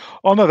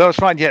 Oh no, that was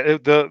fine. Yeah,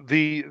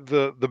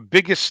 the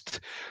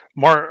biggest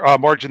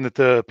margin that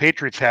the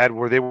Patriots had,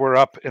 where they were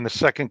up in the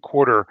second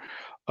quarter,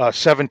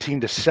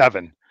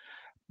 17-7,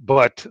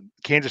 but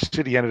Kansas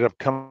City ended up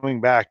coming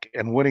back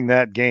and winning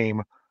that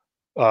game,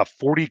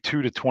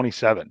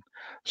 42-27.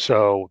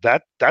 So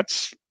that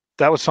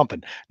was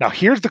something. Now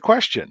here's the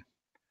question.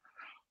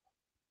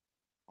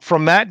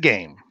 From that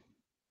game,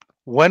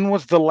 when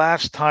was the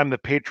last time the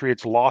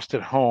Patriots lost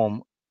at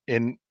home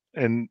in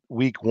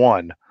week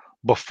 1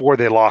 before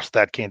they lost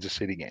that Kansas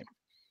City game?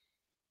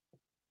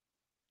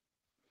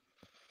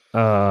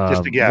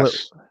 Just a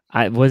guess.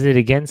 Was it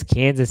against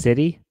Kansas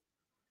City?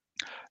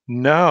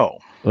 No.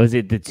 Was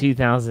it the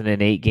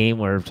 2008 game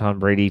where Tom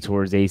Brady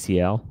tore his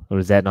ACL? Or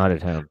was that not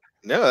at home?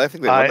 No, I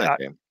think they won that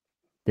game.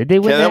 Did they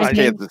win that that was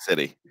game? Kansas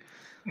City.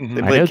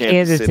 Mm-hmm. I know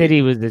Kansas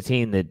City was the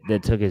team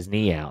that took his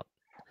knee out.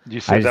 You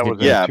said that was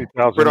in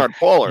 2000. Bernard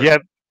Pollard. Yeah,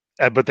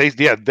 but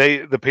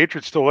the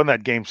Patriots still won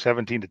that game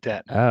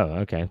 17-10. Oh,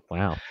 okay.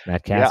 Wow.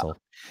 Matt Castle.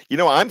 Yeah. You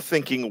know, I'm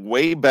thinking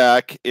way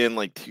back in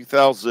like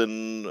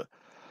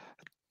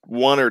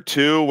 2001 or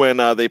 2 when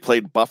they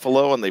played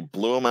Buffalo and they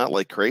blew them out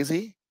like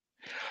crazy.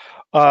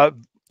 I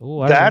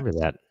remember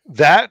that.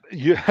 That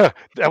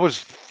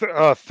was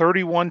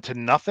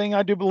 31-0,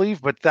 I do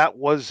believe, but that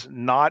was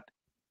not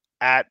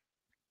at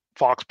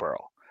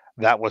Foxborough.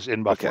 That was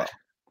in Buffalo. Okay.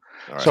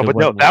 Right. So, but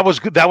no, that was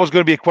good. That was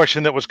going to be a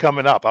question that was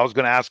coming up. I was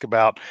going to ask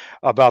about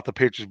the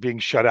Patriots being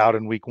shut out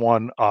in week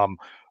 1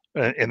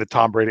 in the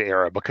Tom Brady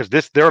era, because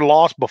their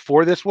loss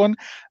before this one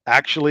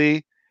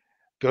actually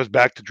goes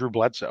back to Drew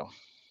Bledsoe.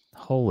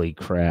 Holy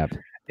crap.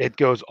 It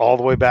goes all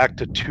the way back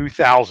to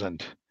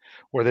 2000,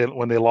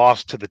 when they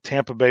lost to the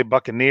Tampa Bay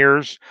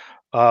Buccaneers.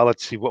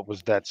 Let's see, what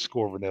was that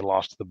score when they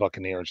lost to the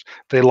Buccaneers?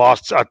 They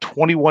lost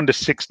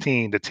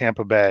 21-16 to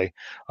Tampa Bay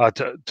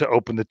to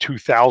open the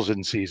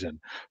 2000 season.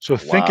 So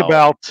think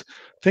about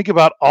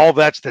all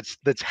that's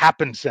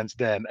happened since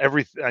then.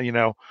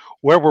 Everything,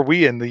 where were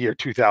we in the year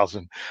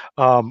 2000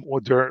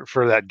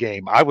 for that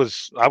game? I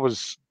was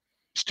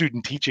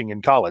student teaching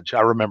in college.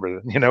 I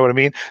remember, you know what I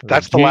mean?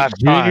 That's the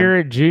last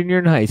time. Junior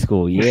in high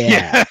school.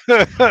 Yeah.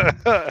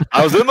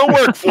 I was in the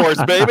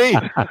workforce, baby.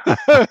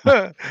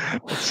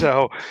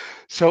 So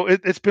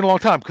it's been a long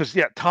time, because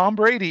Tom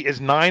Brady is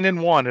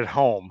 9-1 at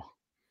home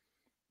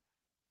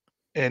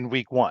in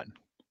week 1.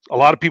 A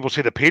lot of people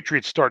say the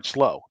Patriots start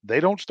slow.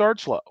 They don't start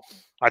slow.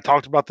 I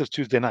talked about this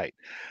Tuesday night.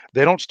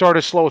 They don't start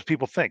as slow as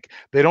people think.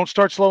 They don't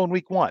start slow in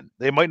week 1.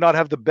 They might not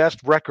have the best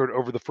record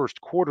over the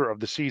first quarter of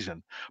the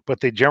season,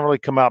 but they generally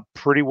come out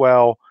pretty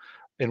well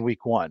in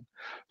week 1.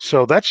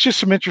 So that's just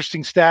some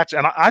interesting stats.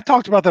 And I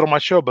talked about that on my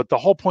show, but the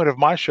whole point of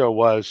my show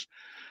was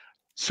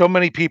so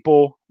many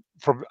people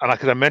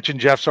because I mentioned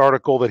Jeff's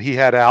article that he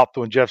had out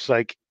when Jeff's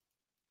like,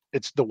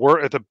 it's the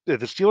word, if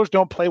the Steelers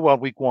don't play well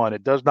week 1,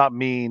 it does not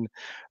mean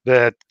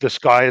that the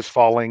sky is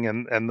falling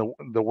and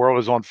the world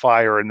is on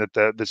fire and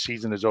that the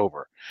season is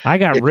over. I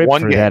got ripped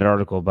for that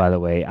article, by the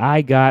way.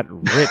 I got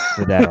ripped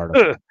for that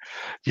article.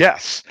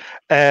 Yes.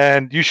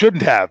 And you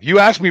shouldn't have. You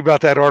asked me about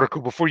that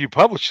article before you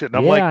published it. And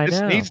I'm like,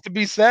 this needs to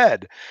be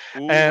said.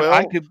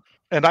 And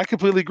And I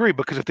completely agree,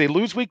 because if they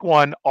lose week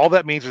 1, all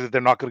that means is that they're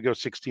not going to go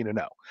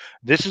 16-0.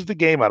 This is the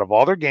game out of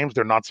all their games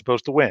they're not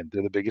supposed to win.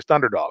 They're the biggest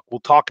underdog.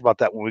 We'll talk about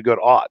that when we go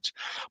to odds.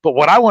 But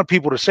what I want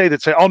people to say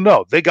that say, oh,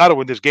 no, they got to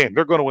win this game.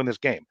 They're going to win this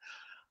game.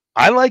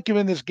 I like him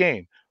in this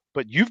game,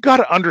 but you've got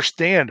to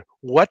understand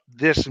what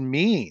this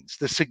means,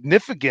 the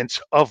significance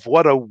of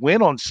what a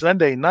win on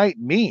Sunday night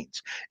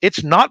means.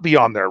 It's not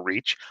beyond their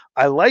reach.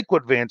 I like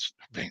what I'm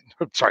thinking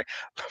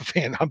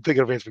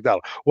of Vance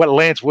McDonald. What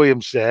Lance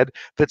Williams said,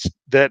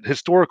 that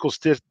historical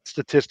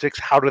statistics,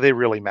 how do they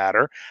really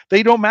matter?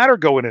 They don't matter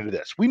going into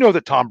this. We know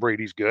that Tom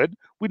Brady's good.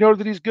 We know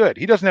that he's good.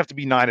 He doesn't have to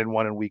be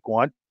 9-1 in week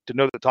 1 to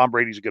know that Tom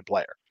Brady's a good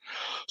player.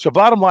 So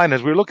bottom line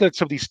is, we're looking at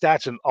some of these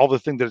stats and all the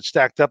things that it's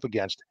stacked up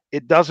against.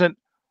 It doesn't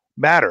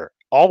matter.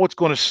 All what's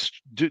going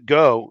to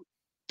go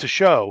to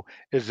show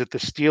is that the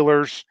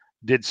Steelers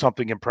did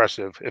something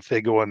impressive if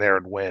they go in there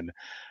and win,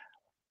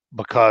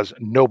 because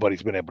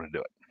nobody's been able to do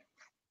it.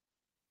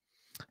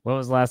 When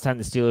was the last time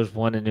the Steelers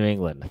won in New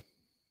England?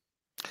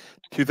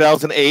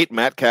 2008,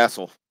 Matt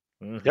Castle.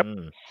 Yep.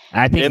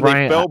 I think And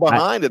Ryan, they fell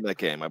behind in that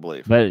game, I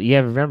believe. But yeah,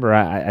 remember,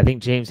 I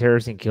think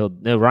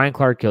Ryan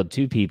Clark killed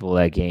 2 people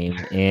that game,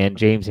 and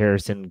James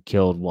Harrison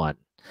killed 1.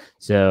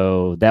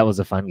 So that was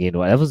a fun game to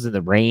watch. That was in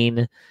the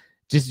rain.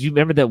 Just, you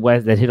remember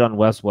that hit on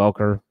Wes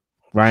Welker?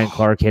 Ryan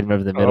Clark hit him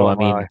over the middle. Oh,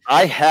 my.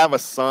 I have a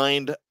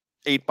signed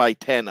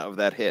 8x10 of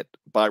that hit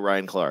by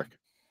Ryan Clark.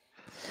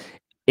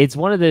 It's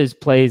one of those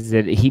plays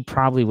that he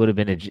probably would have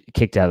been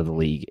kicked out of the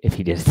league if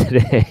he did it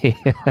today.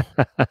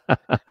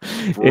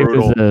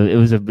 It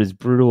was as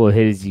brutal a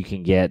hit as you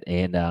can get,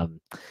 and I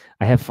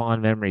have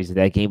fond memories of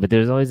that game. But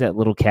there's always that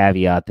little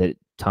caveat that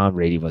Tom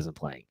Brady wasn't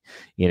playing.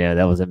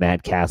 That was a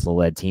Matt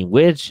Castle-led team,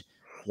 which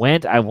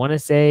went, I want to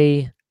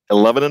say,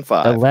 11-5.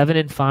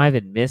 11-5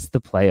 and missed the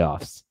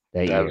playoffs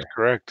that year. That is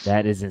correct.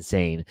 That is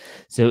insane.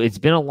 So it's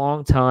been a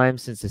long time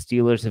since the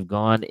Steelers have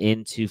gone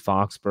into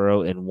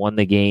Foxborough and won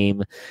the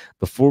game.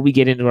 Before we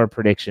get into our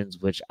predictions,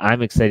 which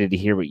I'm excited to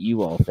hear what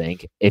you all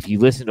think. If you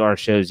listened to our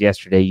shows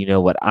yesterday, you know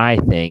what I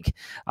think.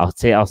 I'll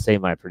say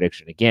my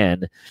prediction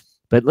again.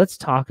 But let's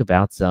talk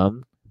about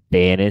some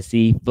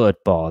fantasy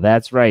football.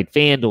 That's right.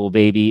 FanDuel,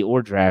 baby,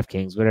 or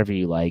DraftKings, whatever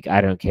you like. I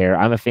don't care.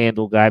 I'm a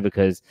FanDuel guy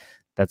because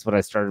that's what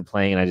I started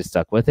playing, and I just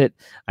stuck with it.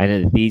 I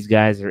know that these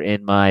guys are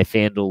in my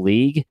FanDuel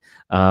league.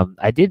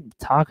 I did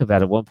talk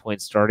about at one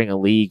point starting a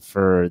league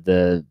for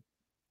the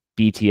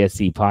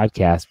BTSC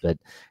podcast, but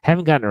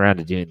haven't gotten around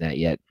to doing that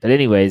yet. But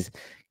anyways,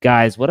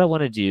 guys, what I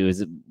want to do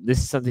is, this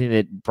is something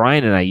that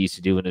Brian and I used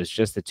to do when it was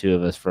just the 2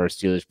 of us for our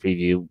Steelers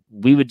preview.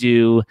 We would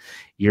do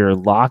your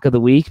lock of the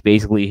week,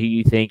 basically who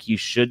you think you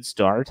should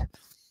start,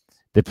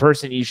 the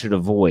person you should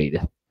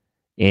avoid,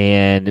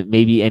 and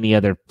maybe any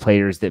other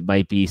players that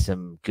might be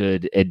some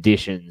good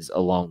additions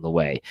along the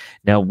way.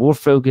 Now, we're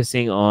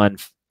focusing on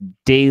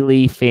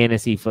daily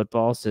fantasy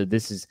football, so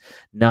this is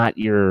not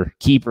your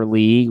keeper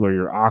league or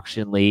your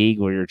auction league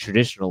or your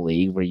traditional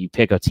league where you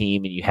pick a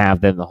team and you have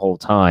them the whole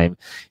time.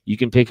 You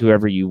can pick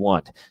whoever you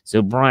want.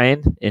 So,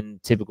 Brian, in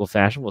typical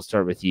fashion, we'll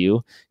start with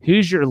you.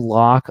 Who's your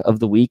lock of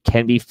the week?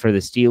 Can be for the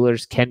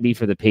Steelers, can be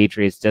for the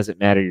Patriots. Doesn't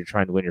matter. You're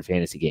trying to win your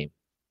fantasy game.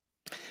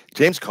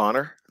 James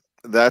Conner.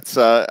 That's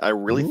I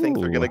really think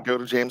they're going to go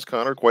to James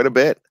Conner quite a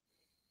bit.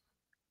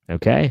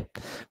 Okay.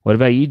 What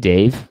about you,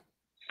 Dave?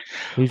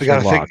 I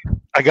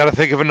got to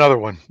think of another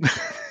one,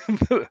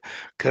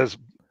 because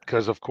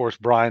of course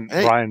Brian.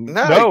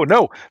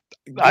 No.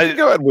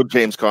 Go ahead with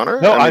James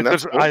Conner. No,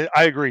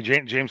 I agree.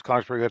 James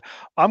Conner's pretty good.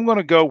 I'm going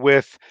to go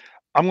with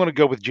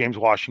James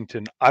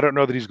Washington. I don't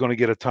know that he's going to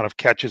get a ton of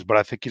catches, but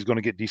I think he's going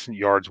to get decent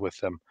yards with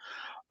them.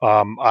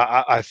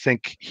 I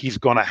think he's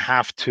going to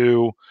have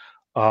to.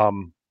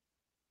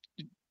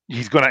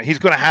 He's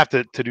gonna have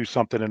to do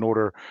something in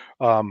order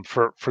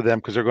for them,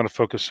 because they're going to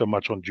focus so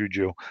much on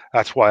Juju.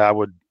 That's why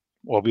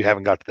we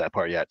haven't got to that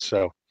part yet.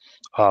 So,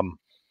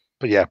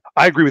 but yeah,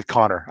 I agree with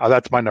Conner.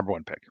 That's my number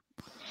 1 pick.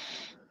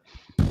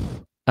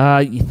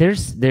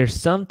 There's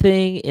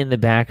something in the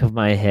back of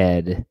my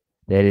head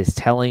that is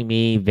telling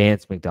me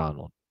Vance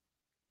McDonald.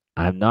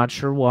 I'm not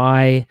sure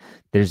why.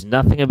 There's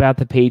nothing about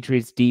the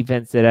Patriots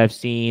defense that I've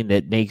seen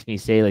that makes me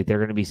say like they're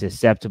going to be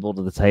susceptible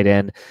to the tight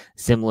end,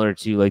 similar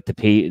to like the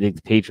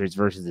Patriots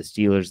versus the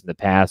Steelers in the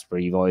past, where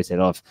you've always said,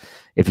 oh,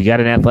 if you got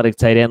an athletic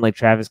tight end like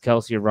Travis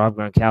Kelce or Rob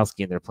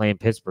Gronkowski and they're playing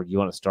Pittsburgh, you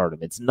want to start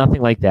them. It's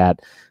nothing like that.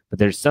 But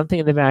there's something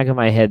in the back of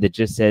my head that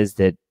just says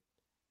that,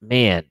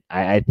 man,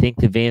 I think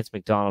that Vance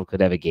McDonald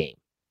could have a game.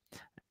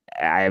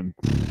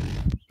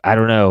 I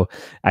don't know.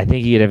 I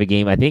think he could have a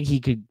game. I think he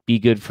could be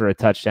good for a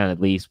touchdown at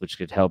least, which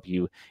could help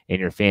you in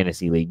your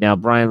fantasy league. Now,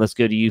 Brian, let's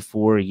go to you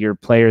for your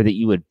player that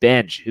you would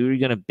bench. Who are you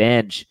going to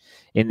bench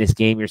in this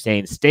game? You're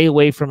saying stay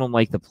away from him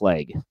like the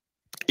plague.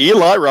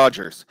 Eli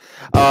Rogers.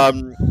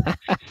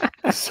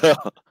 So,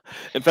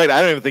 in fact,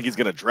 I don't even think he's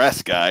going to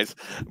dress, guys.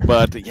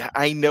 But yeah,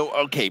 I know.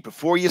 Okay,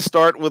 before you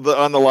start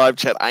on the live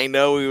chat, I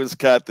know he was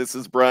cut. This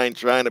is Brian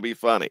trying to be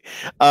funny.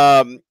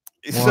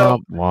 So,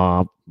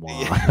 womp,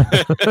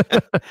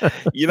 womp.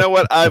 you know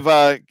what?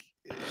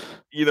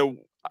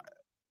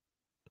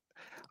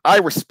 I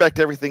respect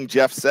everything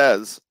Jeff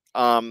says,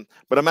 but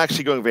I'm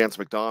actually going Vance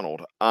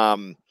McDonald.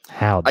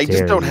 How I just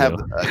dare don't you? have.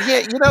 Yeah,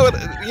 you know what?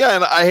 Yeah,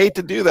 and I hate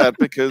to do that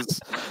because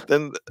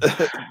then,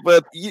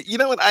 but you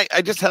know what?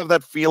 I just have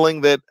that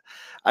feeling that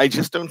I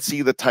just don't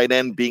see the tight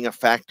end being a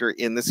factor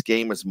in this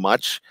game as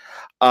much.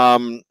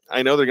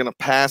 I know they're going to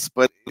pass,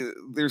 but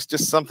there's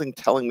just something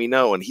telling me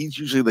no, and he's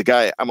usually the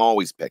guy I'm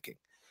always picking.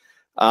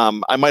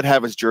 I might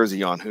have his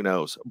jersey on, who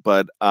knows?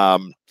 But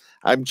I'm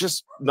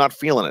just not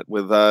feeling it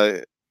with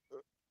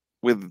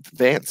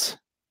Vance.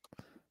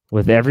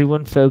 With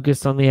everyone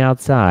focused on the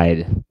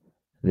outside,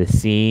 the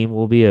seam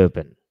will be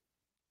open.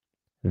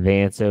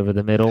 Vance over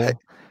the middle,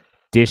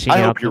 dishing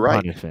I out hope the you're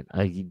right. punishment.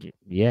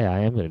 Yeah, I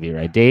am going to be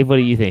right. Dave, what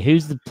do you think?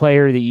 Who's the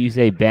player that you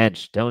say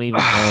bench? Don't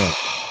even play him.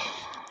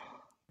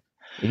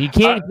 If you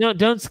can't,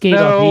 don't skate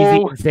off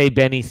easy and say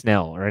Benny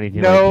Snell or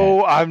anything like that.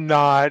 No, I'm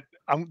not.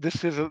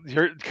 This is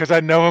because I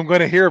know I'm going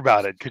to hear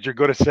about it because you're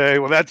going to say,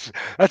 well, that's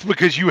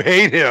because you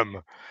hate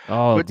him.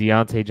 Oh, But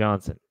Deontay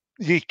Johnson.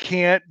 you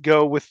can't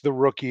go with the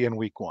rookie in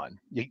week one.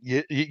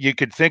 You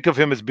could think of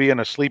him as being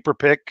a sleeper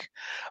pick.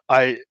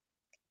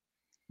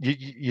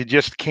 You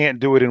just can't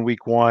do it in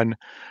week one.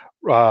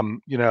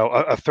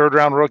 A third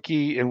round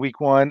rookie in week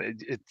one,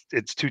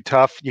 it's too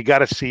tough. You got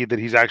to see that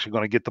he's actually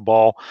going to get the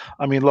ball.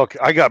 I mean, look,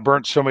 I got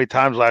burnt so many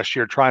times last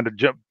year trying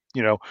to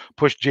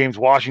push James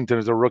Washington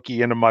as a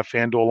rookie into my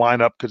FanDuel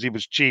lineup because he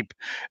was cheap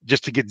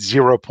just to get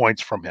 0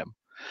 points from him.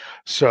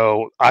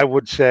 So I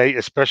would say,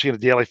 especially in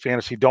the daily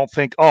fantasy, don't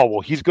think, oh,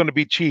 well, he's going to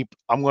be cheap.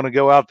 I'm going to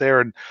go out there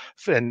and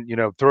throw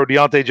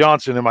Deontay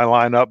Johnson in my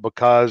lineup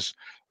because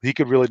he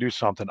could really do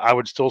something. I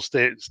would still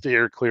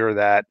steer clear of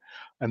that.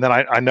 And then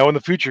I know in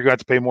the future you're going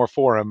to have to pay more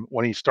for him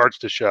when he starts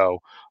to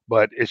show,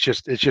 but it's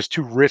just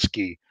too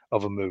risky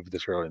of a move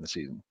this early in the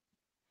season.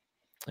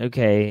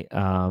 Okay,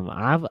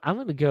 I'm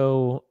going to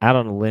go out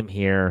on a limb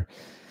here.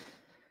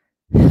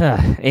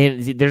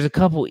 And there's a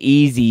couple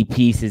easy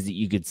pieces that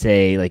you could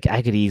say. Like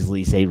I could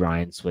easily say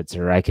Ryan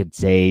Switzer. I could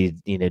say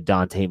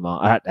Dante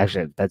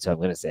actually, that's what I'm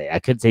going to say. I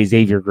could say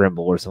Xavier Grimble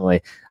or something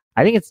like.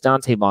 I think it's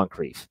Dante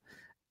Moncrief.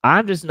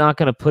 I'm just not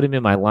going to put him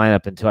in my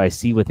lineup until I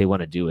see what they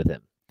want to do with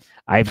him.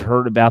 I've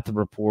heard about the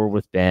rapport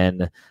with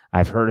Ben.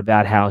 I've heard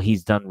about how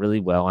he's done really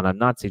well, and I'm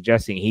not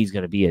suggesting he's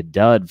going to be a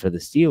dud for the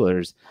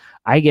Steelers.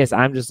 I guess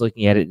I'm just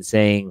looking at it and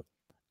saying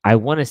I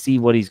want to see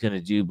what he's going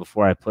to do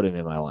before I put him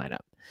in my lineup.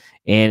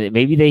 And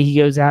maybe he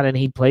goes out and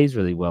he plays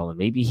really well, and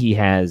maybe he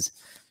has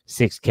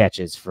 6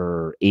 catches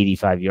for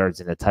 85 yards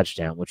and a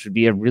touchdown, which would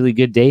be a really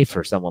good day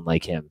for someone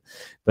like him.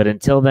 But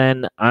until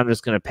then, I'm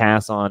just going to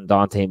pass on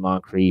Dante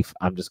Moncrief.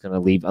 I'm just going to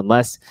leave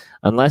unless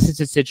it's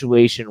a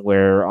situation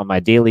where on my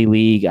daily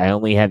league, I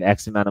only have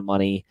X amount of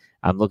money.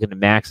 I'm looking to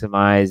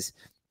maximize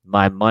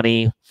my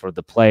money for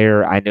the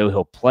player. I know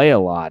he'll play a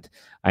lot.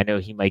 I know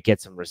he might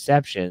get some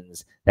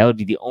receptions. That would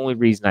be the only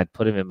reason I'd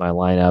put him in my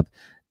lineup.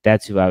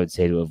 That's who I would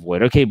say to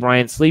avoid. Okay,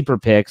 Brian, sleeper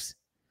picks.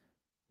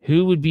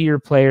 Who would be your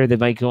player that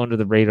might go under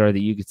the radar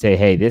that you could say,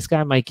 hey, this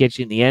guy might get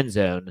you in the end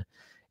zone,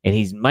 and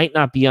he might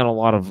not be on a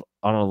lot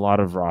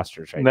of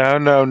rosters right now?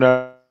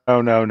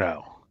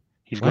 No.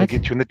 He's going to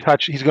get you in the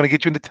touch. He's going to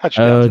get you in the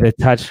touchdown. Oh, the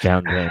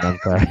touchdown zone. I'm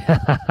sorry.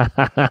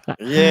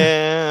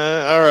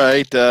 Yeah, all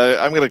right.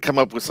 I'm going to come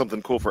up with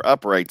something cool for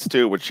uprights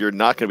too, which you're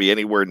not going to be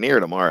anywhere near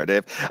tomorrow,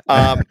 Dave.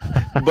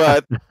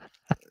 But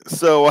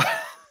so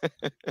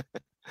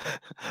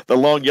the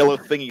long yellow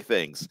thingy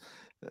things.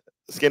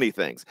 Skinny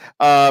things.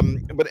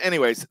 But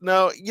anyways,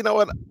 no, you know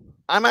what?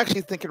 I'm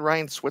actually thinking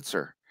Ryan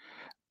Switzer.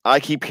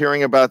 I keep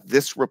hearing about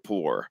this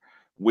rapport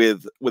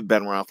with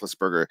Ben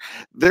Roethlisberger.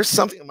 There's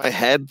something in my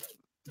head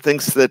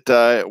thinks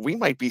that we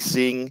might be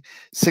seeing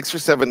 6 or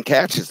 7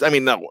 catches. I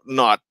mean, no,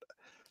 not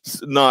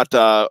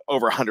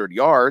over 100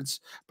 yards,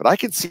 but I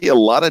could see a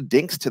lot of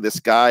dinks to this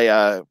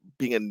guy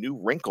being a new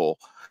wrinkle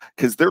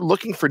because they're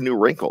looking for new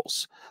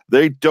wrinkles.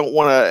 They don't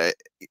want to.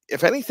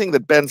 If anything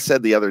that Ben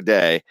said the other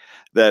day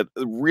that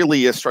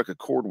really struck a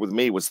chord with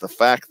me was the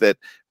fact that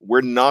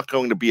we're not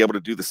going to be able to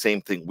do the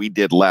same thing we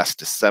did last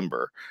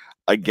December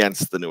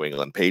against the New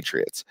England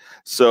Patriots.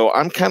 So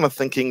I'm kind of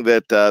thinking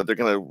that they're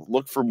going to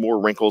look for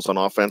more wrinkles on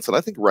offense, and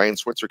I think Ryan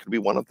Switzer could be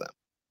one of them.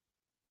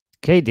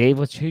 Okay, Dave,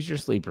 who's your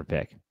sleeper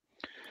pick?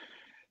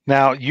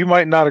 Now, you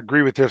might not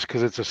agree with this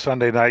because it's a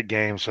Sunday night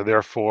game, so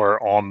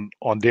therefore on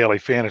daily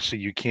fantasy,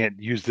 you can't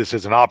use this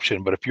as an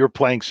option. But if you're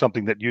playing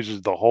something that uses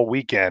the whole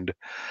weekend,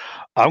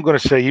 I'm going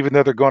to say, even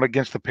though they're going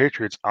against the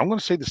Patriots, I'm going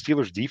to say the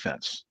Steelers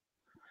defense.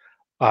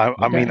 Okay.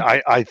 I mean,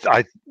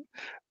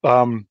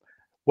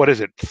 what is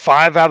it?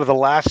 5 out of the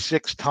last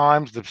 6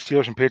 times the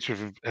Steelers and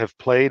Patriots have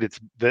played, it's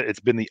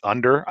been the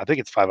under. I think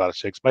it's 5 out of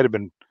 6. Might have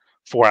been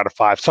 4 out of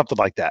 5, something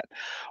like that,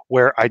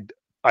 where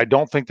I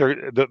don't think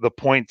the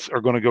points are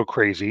going to go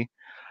crazy,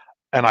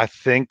 and I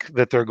think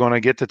that they're going to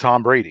get to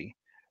Tom Brady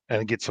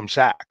and get some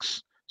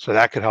sacks. So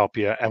that could help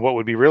you. And what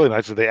would be really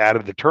nice is they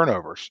added the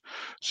turnovers.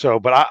 So,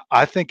 but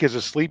I think as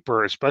a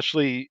sleeper,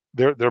 especially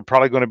they're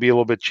probably going to be a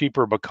little bit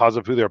cheaper because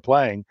of who they're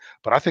playing.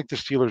 But I think the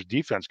Steelers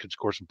defense could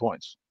score some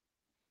points.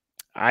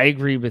 I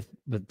agree with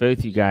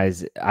both you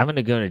guys. I'm going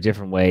to go in a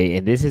different way,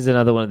 and this is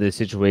another one of those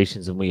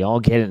situations, and we all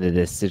get into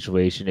this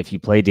situation if you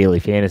play daily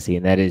fantasy,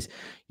 and that is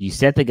you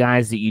set the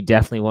guys that you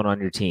definitely want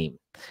on your team,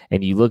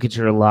 and you look at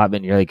your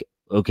allotment, and you're like,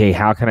 okay,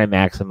 how can I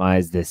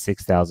maximize this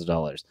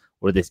 $6,000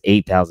 or this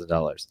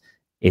 $8,000?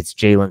 It's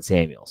Jaylen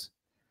Samuels.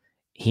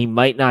 He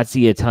might not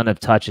see a ton of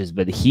touches,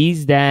 but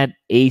he's that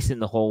ace in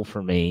the hole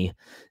for me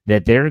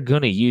that they're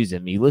going to use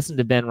him. You listen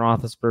to Ben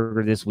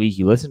Roethlisberger this week.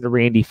 You listen to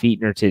Randy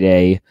Fichtner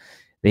today.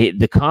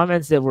 The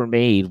comments that were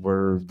made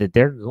were that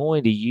they're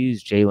going to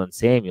use Jaylen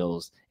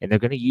Samuels, and they're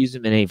going to use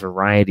him in a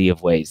variety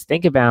of ways.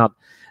 Think about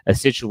a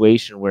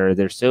situation where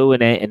they're so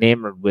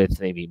enamored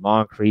with maybe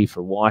Moncrief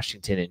or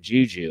Washington and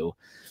Juju,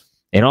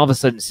 and all of a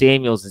sudden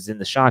Samuels is in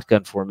the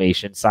shotgun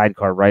formation,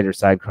 sidecar right or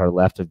sidecar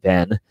left of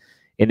Ben,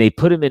 and they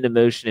put him into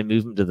motion and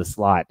move him to the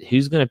slot.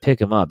 Who's going to pick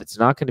him up? It's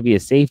not going to be a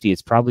safety.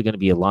 It's probably going to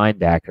be a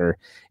linebacker,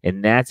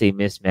 and that's a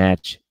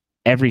mismatch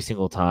every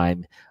single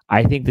time.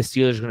 I think the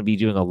Steelers are going to be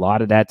doing a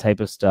lot of that type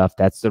of stuff.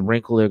 That's the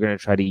wrinkle they're going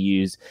to try to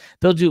use.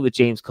 They'll do it with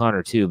James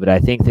Conner too, but I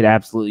think that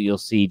absolutely you'll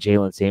see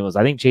Jaylen Samuels.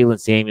 I think Jaylen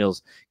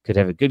Samuels could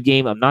have a good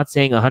game. I'm not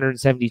saying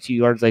 172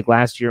 yards like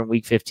last year in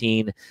Week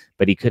 15,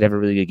 but he could have a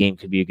really good game.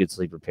 Could be a good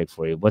sleeper pick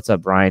for you. What's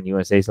up, Brian? You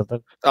want to say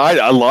something?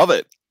 I love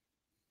it.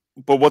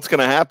 But what's going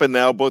to happen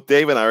now? Both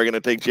Dave and I are going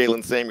to take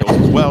Jaylen Samuels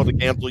as well to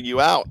cancel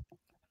you out.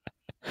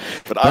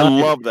 But I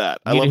love that.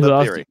 I love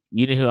that theory.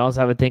 You know who else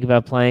I would think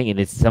about playing, and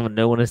it's someone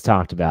no one has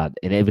talked about,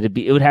 and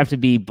it would have to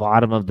be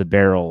bottom of the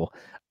barrel.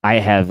 I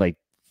have like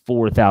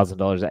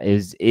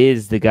 $4,000.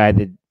 Is the guy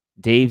that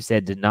Dave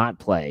said did not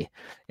play,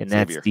 and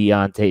that's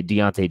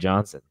Deontay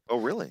Johnson. Oh,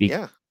 really?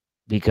 Yeah.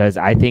 Because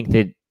I think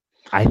that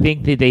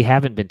they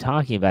haven't been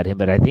talking about him,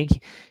 but I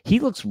think he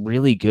looks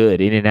really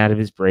good in and out of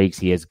his breaks.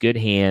 He has good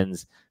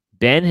hands.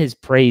 Ben has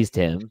praised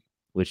him,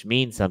 which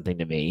means something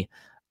to me.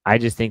 I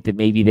just think that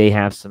maybe they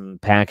have some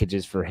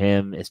packages for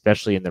him,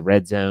 especially in the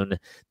red zone,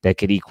 that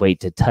could equate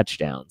to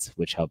touchdowns,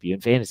 which help you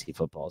in fantasy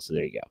football. So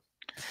there you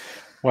go.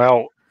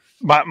 Well,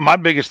 my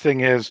biggest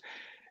thing is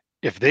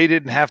if they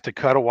didn't have to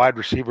cut a wide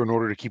receiver in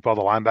order to keep all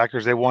the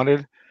linebackers they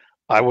wanted,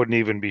 I wouldn't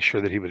even be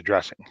sure that he was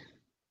dressing.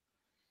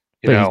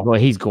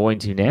 He's going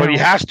to now. But he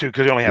has to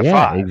because they only have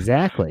 5.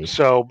 Exactly.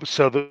 So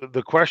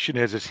the question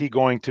is he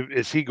going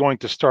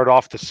to start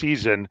off the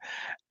season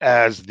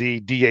as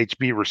the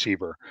DHB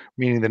receiver,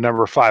 meaning the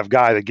number 5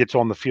 guy that gets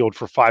on the field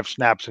for 5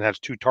 snaps and has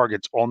 2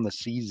 targets on the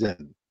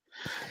season?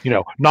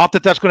 Not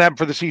that that's going to happen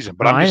for the season,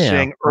 but I'm just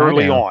saying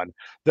early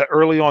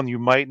on, you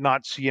might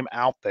not see him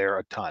out there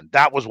a ton.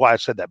 That was why I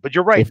said that. But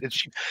you're right.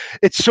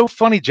 It's so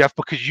funny, Jeff,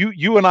 because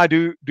you and I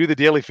do the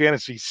daily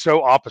fantasy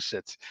so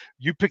opposites.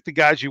 You pick the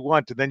guys you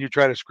want, and then you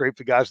try to scrape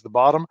the guys at the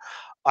bottom.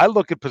 I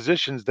look at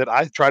positions that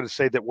I try to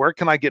say that where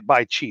can I get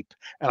by cheap?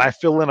 And I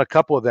fill in a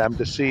couple of them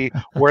to see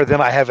where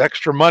then I have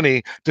extra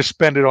money to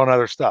spend it on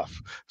other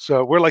stuff.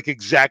 So we're like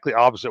exactly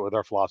opposite with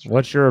our philosophy.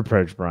 What's your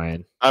approach,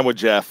 Brian? I'm with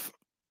Jeff.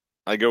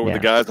 I go with the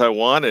guys I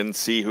want and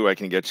see who I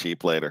can get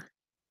cheap later.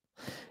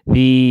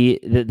 The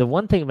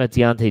one thing about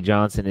Deontay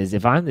Johnson is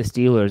if I'm the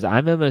Steelers,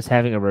 I'm almost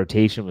having a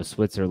rotation with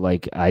Switzer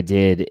like I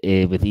did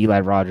with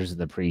Eli Rogers in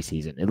the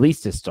preseason, at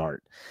least to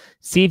start.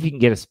 See if you can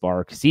get a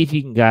spark. See if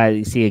you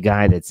can see a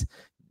guy that's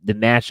the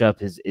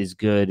matchup is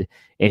good.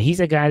 And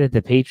he's a guy that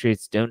the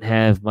Patriots don't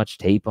have much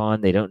tape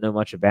on. They don't know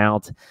much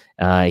about.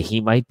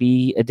 He might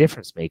be a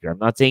difference maker. I'm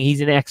not saying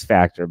he's an X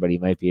factor, but he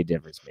might be a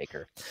difference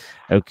maker.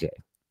 Okay.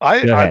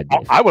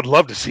 I would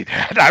love to see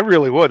that. I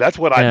really would. That's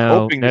what I'm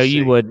hoping to see. No,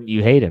 you wouldn't.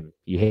 You hate him.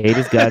 You hate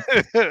his guts.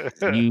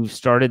 You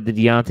started the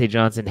Deontay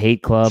Johnson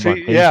hate club on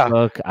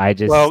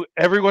Facebook. Well,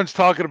 everyone's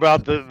talking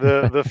about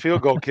the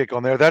field goal kick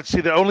on there. That's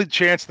the only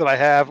chance that I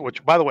have,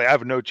 which by the way, I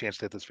have no chance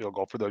to hit this field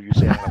goal for those of you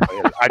saying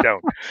I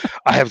don't.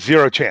 I have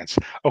 0 chance.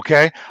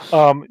 Okay.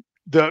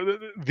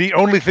 The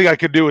only thing I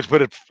could do is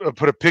put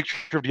a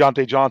picture of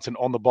Deontay Johnson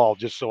on the ball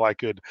just so I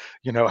could,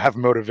 have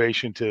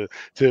motivation to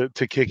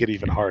kick it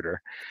even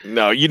harder.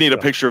 No, you need a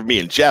picture of me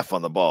and Jeff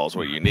on the ball is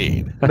what you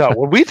need. No,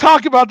 when we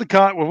talk about the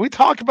field goal, we'll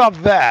talk about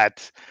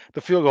that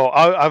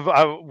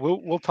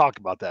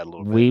a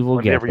little bit. We will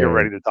get there. Whenever you're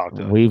ready to talk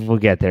to them. We will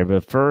get there.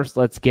 But first,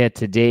 let's get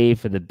to Dave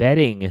for the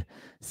betting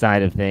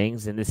side of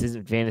things. And this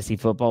isn't fantasy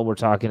football. We're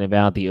talking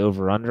about the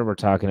over-under. We're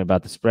talking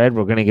about the spread.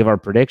 We're going to give our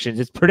predictions.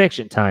 It's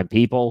prediction time,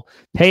 people.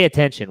 Pay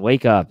attention.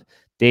 Wake up.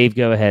 Dave,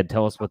 go ahead.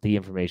 Tell us what the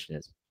information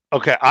is.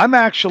 Okay, I'm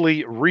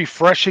actually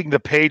refreshing the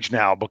page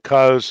now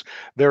because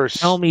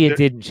Tell me it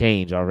didn't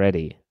change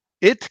already.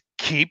 It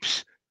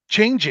keeps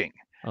changing.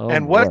 Oh,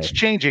 and what's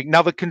changing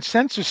now? The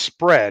consensus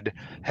spread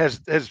has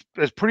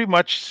pretty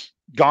much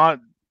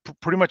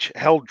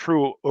held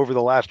true over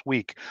the last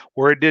week.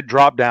 Where it did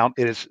drop down,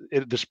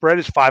 the spread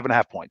is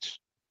 5.5 points,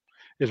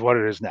 is what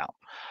it is now.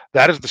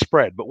 That is the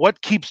spread. But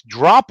what keeps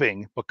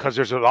dropping because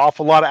there's an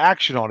awful lot of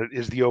action on it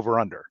is the over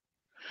under.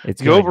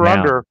 It's the over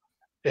under.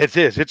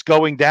 It's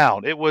going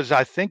down. It was,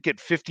 I think, at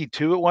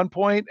 52 at one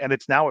point, and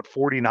it's now at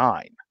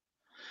 49.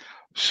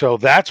 So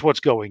that's what's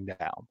going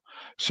down.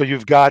 So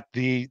you've got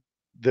the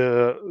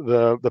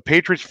the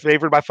Patriots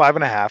favored by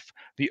 5.5,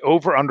 the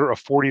over under of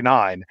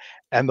 49,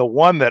 and the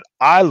one that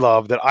I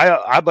love that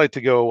I'd like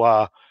to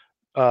go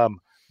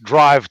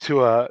drive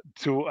to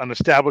an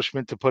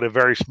establishment to put a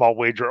very small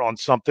wager on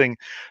something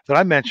that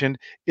I mentioned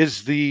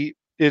is the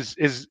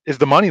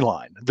money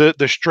line,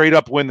 the straight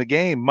up win the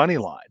game money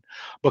line,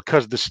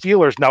 because the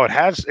Steelers now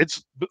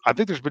I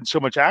think there's been so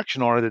much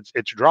action on it,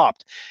 it's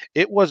dropped.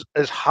 It was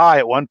as high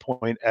at one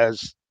point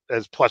as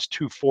plus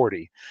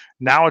 240.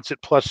 Now it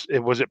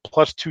was at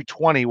plus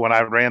 220 when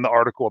I ran the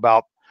article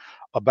about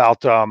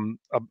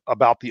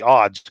the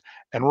odds.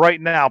 And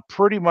right now,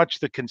 pretty much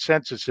the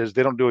consensus is,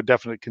 they don't do a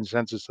definite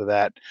consensus of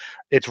that,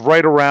 it's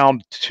right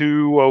around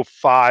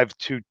 205,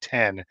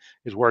 210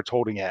 is where it's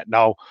holding at.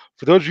 Now,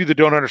 for those of you that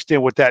don't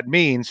understand what that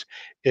means,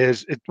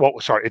 it's at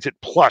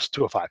plus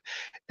 205.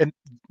 And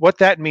what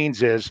that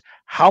means is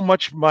how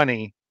much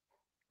money,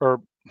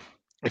 or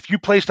if you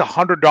placed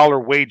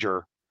 $100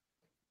 wager,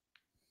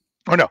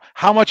 or no,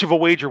 how much of a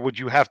wager would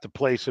you have to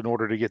place in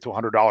order to get to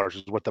 $100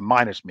 is what the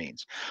minus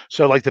means.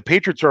 So like the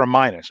Patriots are a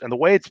minus, and the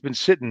way it's been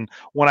sitting,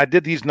 when I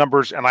did these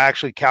numbers, and I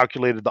actually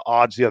calculated the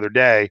odds the other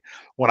day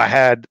when I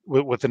had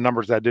with the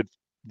numbers that I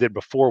did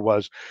before,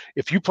 was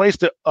if you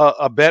placed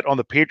a bet on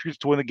the Patriots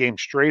to win the game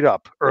straight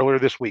up earlier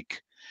this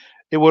week,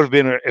 it would have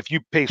been, if you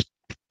placed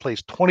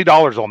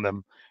 $20 on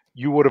them,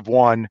 you would have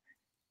won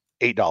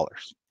 $8.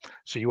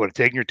 So you would have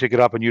taken your ticket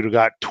up and you'd have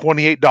got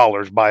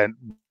 $28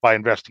 by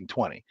investing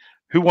 20.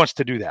 Who wants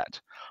to do that?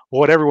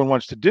 Well, what everyone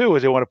wants to do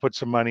is they want to put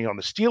some money on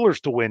the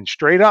Steelers to win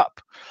straight up,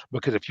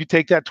 because if you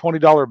take that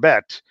 $20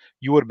 bet,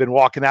 you would have been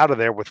walking out of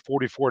there with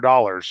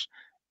 $44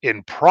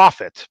 in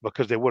profit,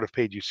 because they would have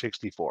paid you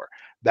 $64.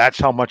 That's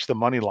how much the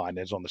money line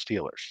is on the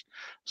Steelers.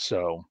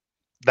 So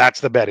that's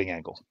the betting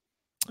angle.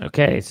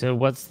 Okay, so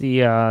what's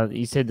the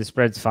you said the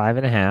spread's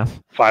 5.5.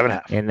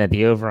 5.5. And that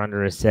the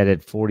over-under is set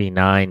at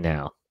 49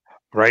 now.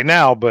 Right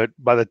now, but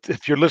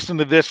if you're listening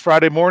to this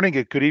Friday morning,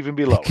 it could even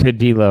be lower. Could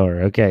be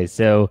lower. Okay,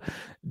 so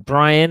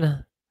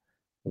Brian,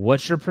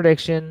 what's your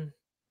prediction?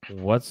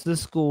 What's the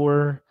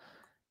score?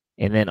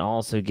 And then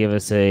also give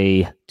us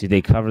do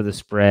they cover the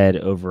spread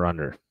over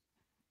under?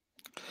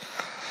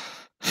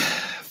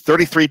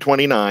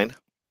 33-29,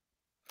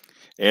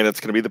 and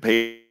it's going to be the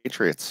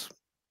Patriots.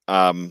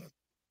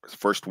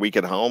 First week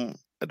at home,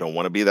 I don't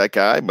want to be that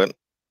guy, but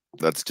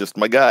that's just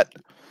my gut,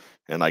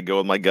 and I go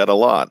with my gut a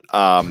lot.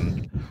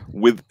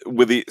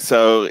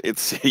 So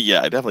it's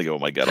I definitely go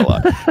with my gut a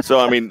lot. So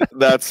I mean,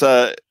 that's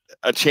a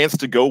chance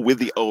to go with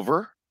the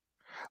over.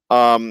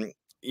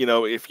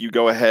 If you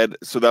go ahead,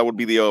 so that would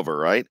be the over,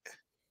 right?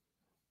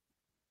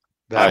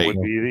 That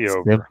would be the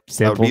over.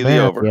 Simple that would be math.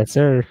 the over. Yes,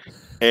 sir.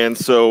 And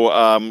so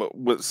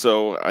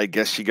I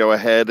guess you go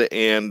ahead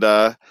and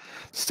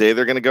say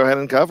they're going to go ahead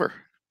and cover.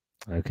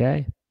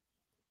 Okay,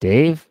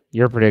 Dave,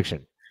 your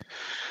prediction.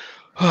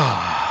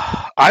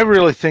 I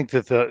really think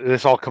that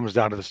this all comes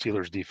down to the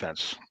Steelers'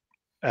 defense.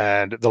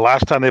 And the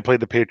last time they played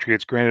the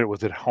Patriots, granted it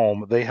was at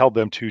home, they held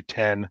them to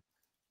 10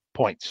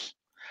 points.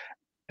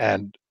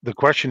 And the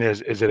question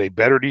is it a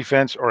better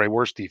defense or a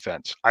worse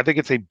defense? I think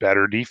it's a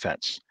better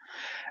defense.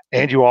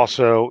 And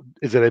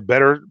is it a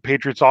better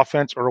Patriots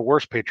offense or a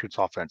worse Patriots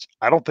offense?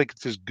 I don't think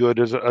it's as good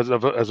as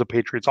a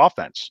Patriots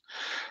offense.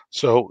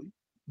 So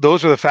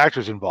those are the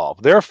factors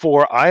involved.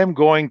 Therefore, I've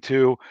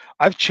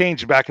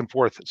changed back and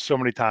forth so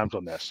many times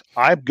on this.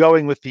 I'm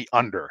going with the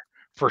under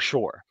for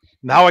sure.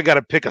 Now I got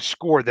to pick a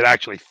score that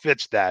actually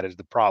fits that is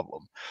the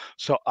problem.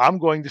 So I'm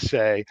going to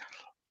say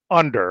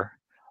under.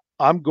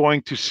 I'm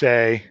going to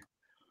say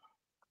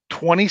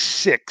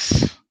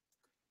 26-17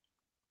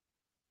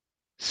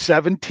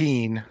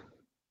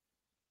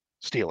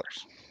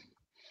 Steelers.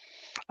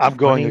 I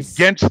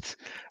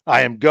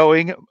am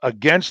going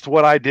against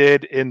what I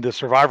did in the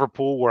Survivor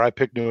pool where I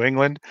picked New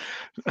England,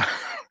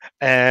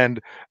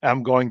 and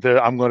I'm going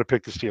to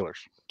pick the Steelers.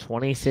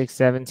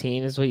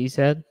 26-17 is what you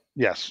said?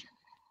 Yes.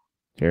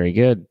 Very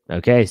good.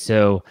 Okay,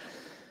 so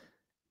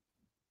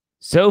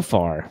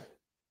far,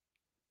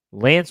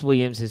 Lance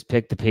Williams has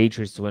picked the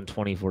Patriots to win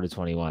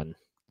 24-21.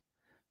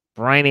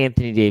 Brian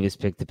Anthony Davis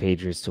picked the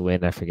Patriots to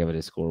win. I forget what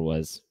his score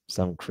was.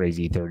 Some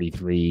crazy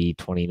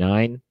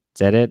 33-29. Is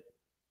that it?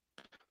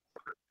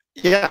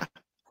 Yeah.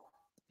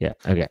 Yeah.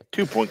 Okay.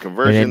 2-point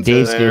conversions. And then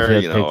Dave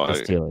picked the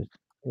Steelers.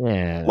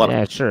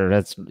 Yeah. Sure.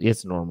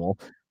 It's normal.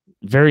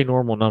 Very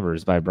normal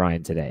numbers by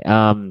Brian today.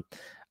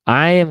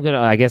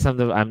 I guess I'm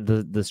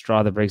the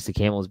straw that breaks the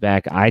camel's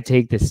back. I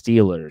take the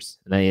Steelers,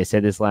 and I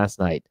said this last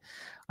night.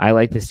 I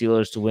like the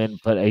Steelers to win,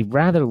 but a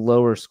rather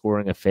lower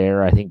scoring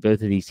affair. I think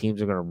both of these teams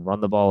are going to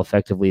run the ball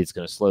effectively. It's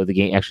going to slow the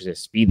game, actually, to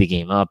speed the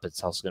game up.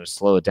 It's also going to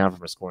slow it down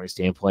from a scoring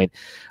standpoint.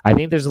 I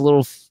think there's a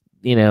little,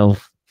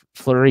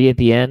 flurry at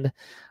the end.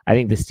 I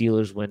think the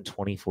Steelers win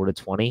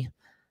 24-20.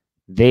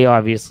 They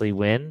obviously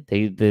win.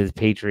 The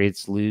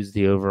Patriots lose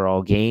the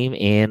overall game,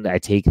 and I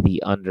take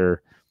the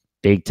under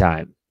big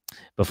time.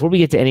 Before we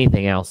get to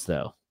anything else,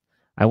 though,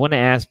 I want to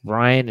ask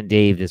Brian and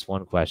Dave this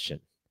one question.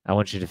 I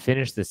want you to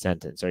finish the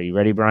sentence. Are you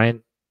ready,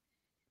 Brian?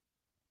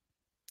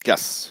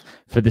 Yes.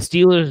 For the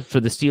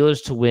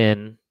Steelers to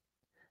win,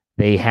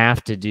 they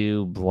have to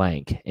do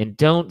blank. And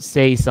don't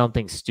say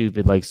something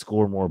stupid like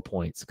score more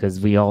points, because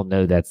we all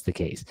know that's the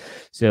case.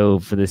 So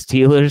for the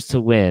Steelers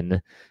to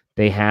win,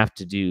 they have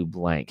to do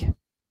blank.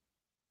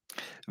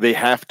 They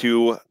have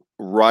to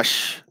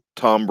rush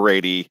Tom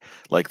Brady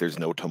like there's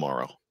no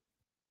tomorrow.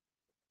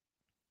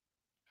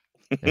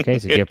 Okay,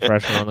 so get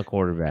pressure on the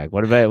quarterback.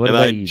 What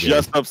about you?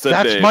 Just upset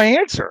That's Dave. my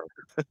answer.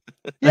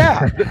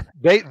 Yeah,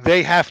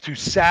 they have to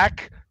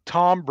sack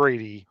Tom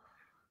Brady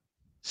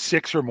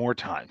 6 or more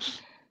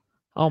times.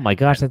 Oh my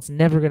gosh, that's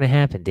never going to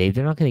happen, Dave.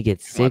 They're not going to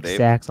get 6 Dave.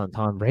 sacks on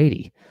Tom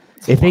Brady.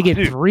 If they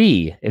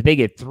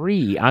get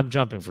 3, I'm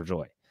jumping for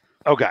joy.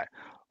 Okay,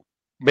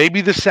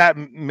 maybe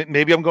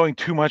maybe I'm going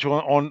too much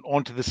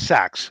onto the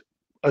sacks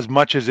as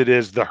much as it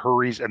is the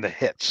hurries and the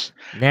hits.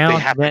 Now they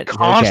have to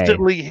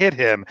constantly hit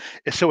him.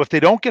 So if they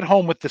don't get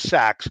home with the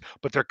sacks,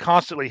 but they're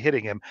constantly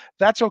hitting him,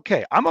 that's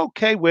okay. I'm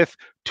okay with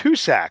 2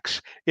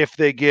 sacks if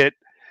they get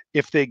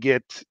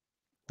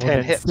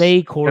 10 hits.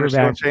 Say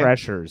quarterback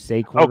pressures.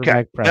 Say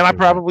quarterback pressures. Then I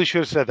probably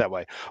should have said that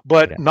way.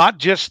 But not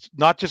just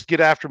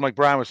get after him like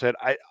Brian was said.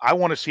 I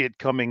want to see it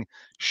coming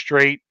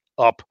straight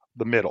up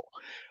the middle.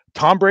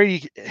 Tom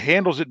Brady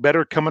handles it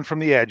better coming from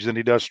the edge than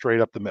he does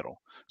straight up the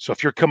middle. So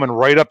if you're coming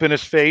right up in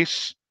his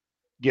face,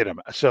 get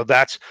him. So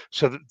that's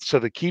so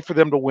the key for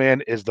them to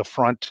win is the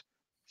front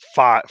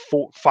 5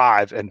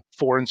 and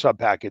 4 in sub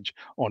package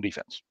on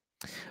defense.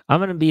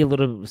 I'm going to be a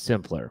little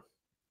simpler.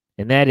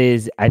 And that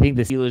is, I think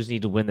the Steelers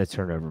need to win the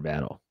turnover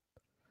battle.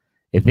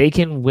 If they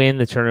can win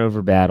the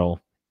turnover battle,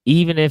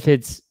 even if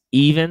it's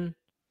even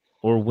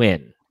or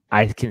win,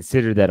 I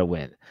consider that a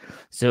win.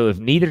 So if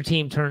neither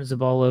team turns the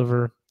ball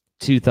over,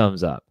 2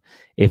 thumbs up.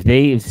 If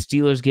the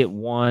Steelers get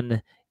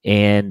 1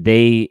 and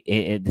the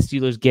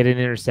Steelers get an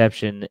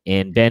interception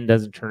and Ben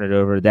doesn't turn it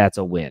over, that's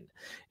a win.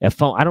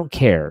 I don't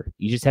care.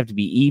 You just have to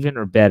be even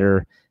or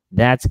better.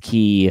 That's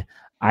key.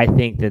 I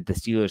think that the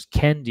Steelers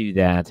can do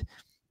that.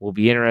 We'll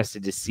be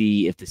interested to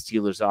see if the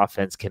Steelers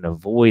offense can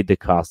avoid the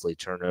costly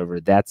turnover.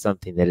 That's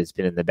something that has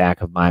been in the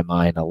back of my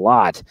mind a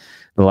lot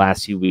the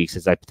last few weeks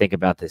as I think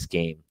about this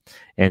game.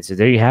 And so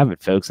there you have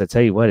it, folks. I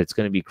tell you what, it's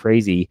going to be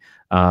crazy.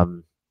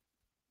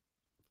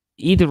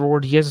 Either or,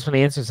 do you guys just want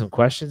to answer some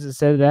questions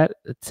instead of that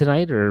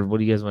tonight, or what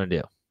do you guys want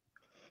to do?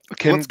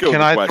 Let's go with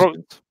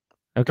questions.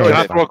 Can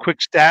I throw a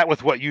quick stat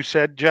with what you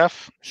said,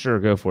 Jeff? Sure,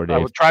 go for it, Dave. I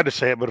would try to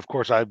say it, but of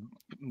course,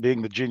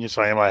 being the genius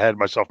I am, I had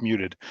myself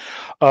muted.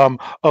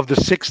 Of the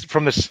 6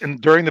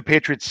 during the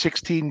Patriots'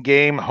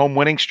 16-game home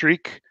winning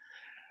streak,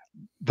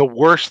 the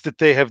worst that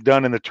they have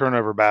done in the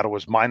turnover battle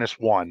was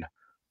 -1,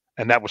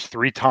 and that was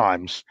 3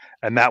 times,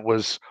 and that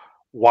was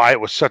why it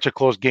was such a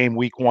close game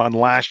week 1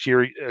 last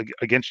year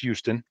against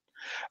Houston,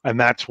 and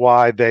that's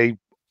why they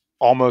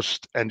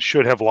almost and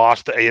should have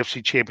lost the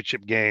AFC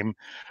Championship game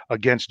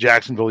against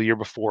Jacksonville the year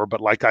before. But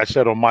like I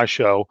said on my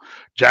show,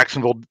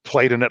 Jacksonville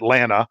played in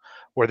Atlanta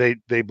where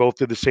they both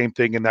did the same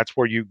thing, and that's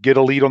where you get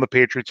a lead on the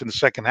Patriots in the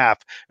second half,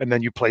 and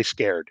then you play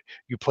scared.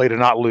 You play to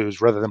not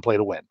lose rather than play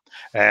to win.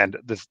 And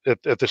if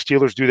the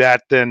Steelers do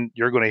that, then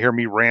you're going to hear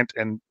me rant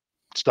and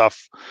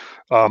stuff.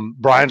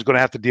 Brian's going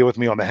to have to deal with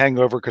me on the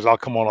hangover because I'll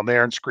come on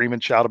there and scream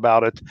and shout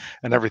about it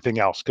and everything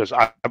else because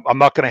I'm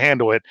not going to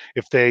handle it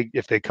if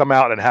they come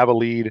out and have a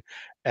lead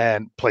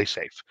and play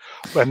safe.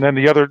 And then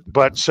the other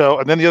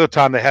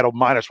time they had a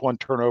 -1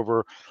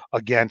 turnover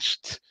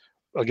against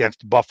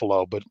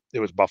Buffalo, but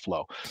it was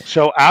Buffalo.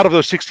 So out of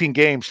those 16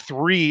 games,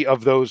 only 3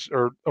 of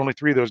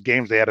those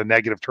games they had a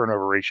negative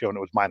turnover ratio, and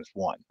it was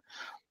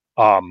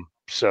 -1.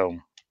 So.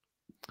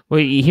 Well,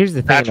 here's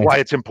the thing. That's why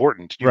it's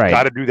important. You've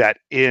got to do that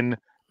in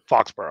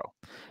Foxborough.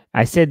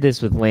 I said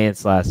this with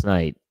Lance last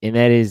night, and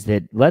that is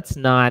that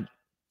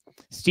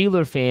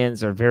Steeler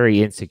fans are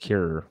very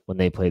insecure when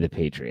they play the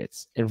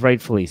Patriots, and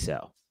rightfully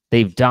so.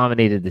 They've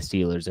dominated the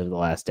Steelers over the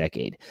last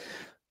decade.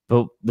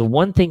 But the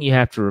one thing you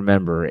have to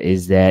remember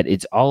is that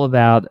it's all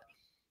about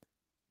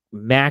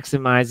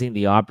maximizing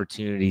the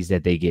opportunities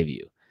that they give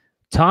you.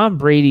 Tom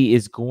Brady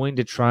is going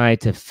to try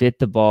to fit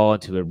the ball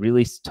into a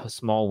really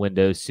small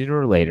window sooner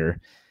or later,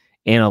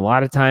 and a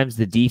lot of times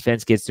the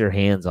defense gets their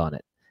hands on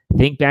it.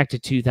 Think back to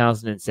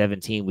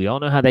 2017. We all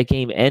know how that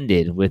game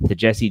ended with the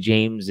Jesse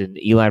James and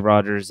Eli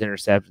Rogers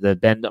the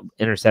Ben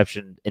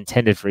interception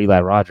intended for Eli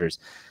Rogers.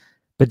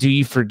 But do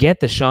you forget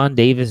the Sean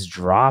Davis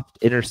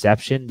dropped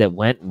interception that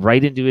went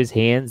right into his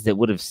hands that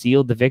would have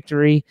sealed the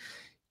victory?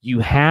 You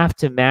have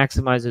to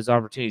maximize those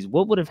opportunities.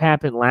 What would have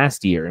happened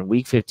last year in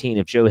Week 15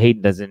 if Joe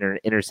Hayden doesn't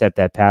intercept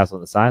that pass on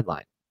the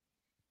sideline?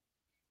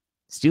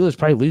 Steelers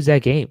probably lose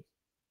that game.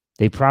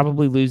 They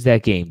probably lose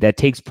that game. That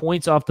takes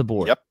points off the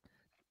board. Yep.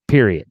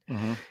 Period.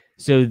 Mm-hmm.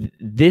 So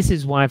this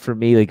is why, for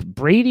me, like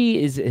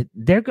Brady is,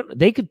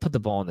 they could put the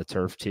ball on the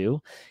turf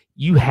too.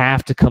 you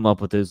have to come up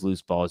with those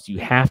loose balls. You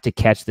have to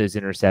catch those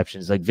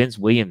interceptions like Vince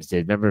Williams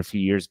did. Remember a few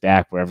years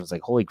back where everyone's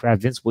like, holy crap,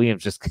 Vince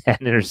Williams just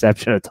had an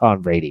interception of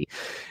Tom Brady.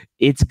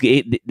 It's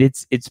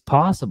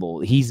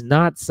possible. He's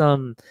not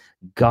some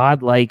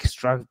godlike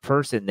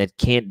person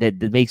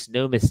that makes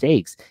no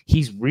mistakes.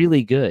 He's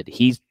really good.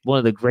 He's one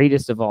of the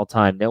greatest of all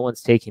time. No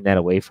one's taking that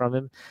away from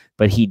him,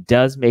 but he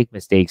does make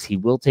mistakes. He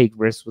will take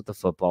risks with the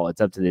football. It's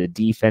up to the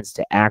defense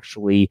to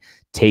actually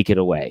take it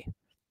away.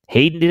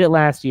 Hayden did it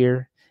last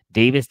year.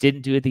 Davis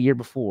didn't do it the year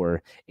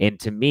before. And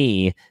to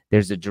me,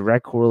 there's a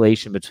direct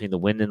correlation between the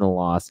win and the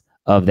loss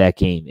of that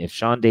game. If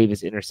Sean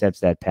Davis intercepts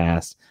that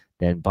pass,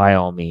 then by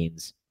all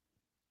means,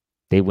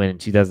 they win in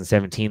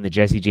 2017. The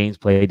Jesse James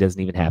play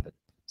doesn't even happen.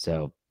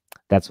 So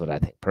that's what I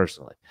think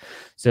personally.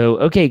 So,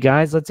 okay,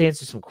 guys, let's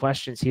answer some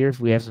questions here. If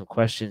we have some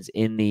questions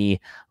in the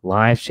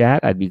live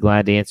chat, I'd be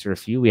glad to answer a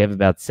few. We have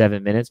about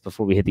 7 minutes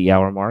before we hit the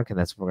hour mark, and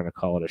that's when we're going to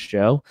call it a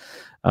show.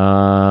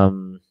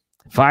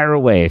 Fire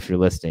away if you're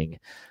listening.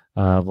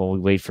 While we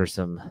wait for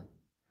some.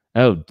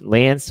 Oh,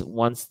 Lance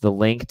wants the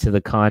link to the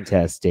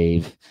contest,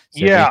 Dave.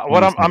 So yeah,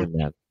 what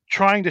I'm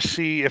trying to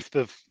see if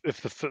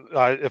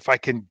I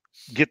can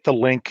get the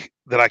link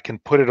that I can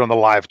put it on the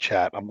live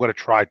chat. I'm going to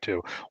try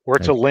to. Or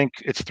it's a link.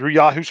 It's through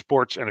Yahoo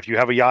Sports, and if you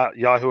have a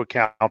Yahoo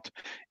account,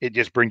 it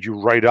just brings you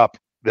right up.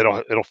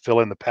 It'll fill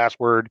in the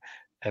password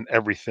and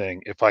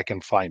everything if I can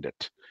find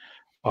it.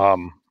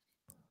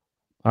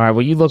 All right.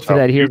 Well, you look for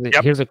that.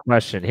 Here's a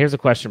question. Here's a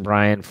question,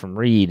 Brian, from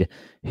Reed.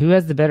 Who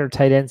has the better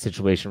tight end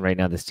situation right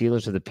now, the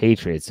Steelers or the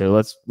Patriots? So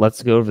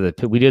let's go over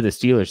we do the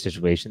Steelers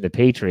situation. The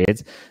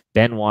Patriots,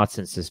 Ben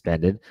Watson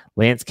suspended,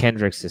 Lance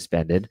Kendrick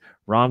suspended,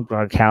 Ron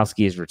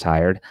Gronkowski is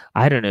retired.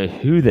 I don't know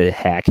who the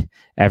heck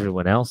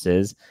everyone else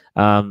is.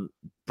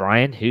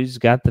 Brian, who's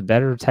got the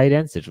better tight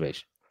end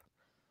situation?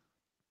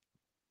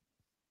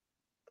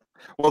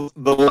 Well,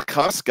 the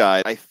Lacoste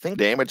guy, I think,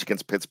 damage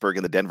against Pittsburgh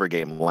in the Denver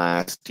game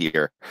last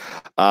year.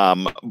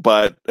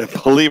 But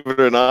believe it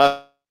or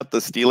not, the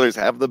Steelers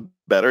have the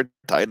better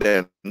tight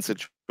end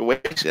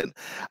situation.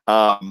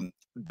 Don't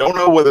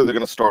know whether they're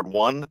going to start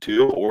 1,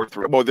 2, or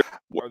 3. Well,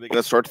 are they going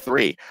to start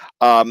 3?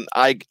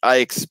 I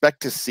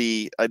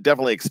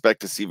definitely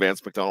expect to see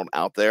Vance McDonald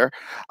out there.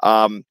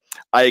 I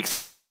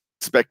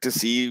expect to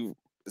see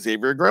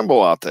Xavier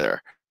Grimble out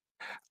there.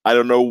 I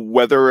don't know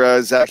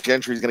whether Zach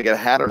Gentry is going to get a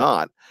hat or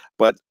not,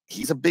 but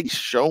he's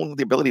shown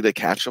the ability to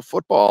catch a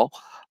football.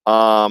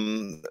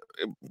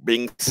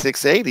 Being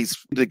 6'8", he's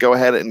to go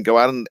ahead and go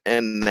out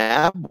and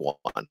nab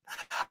one.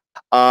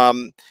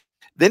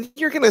 Then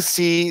you're going to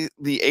see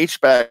the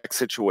H-back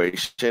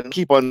situation.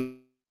 Keep on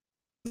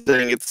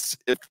saying if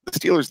the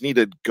Steelers need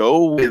to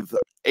go with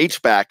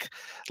H-back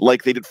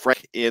like they did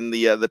Frank in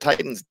the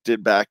Titans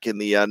did back in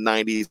the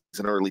 90s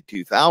and early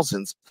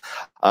 2000s.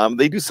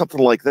 They do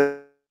something like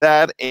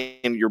that,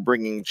 and you're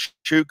bringing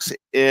Chooks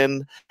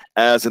in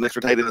as an extra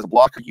tight end as a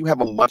blocker, you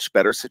have a much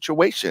better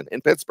situation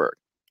in Pittsburgh.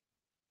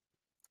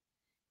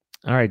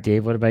 All right,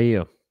 Dave, what about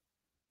you?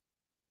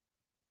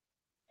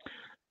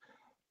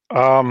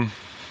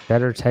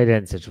 Better tight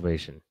end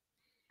situation.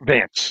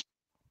 Vance.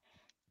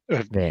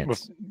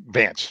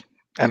 Vance.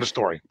 End of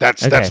story.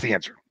 That's the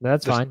answer.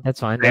 That's fine. That's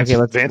fine. Vance,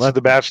 okay, Vance is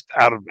the best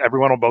out of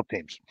everyone on both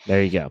teams.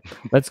 There you go.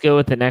 Let's go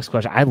with the next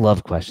question. I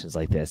love questions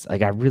like this.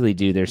 Like, I really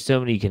do. There's so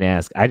many you can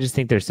ask. I just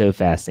think they're so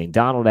fascinating.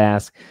 Donald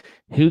asks,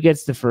 who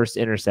gets the first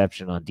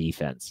interception on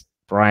defense?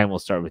 Brian, we'll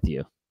start with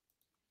you.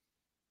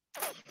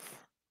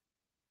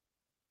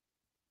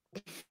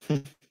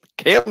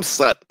 Cam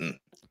Sutton.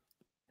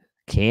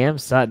 Cam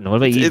Sutton. What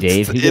about you,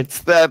 Dave? It's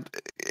that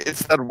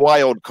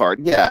wild card.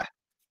 Yeah.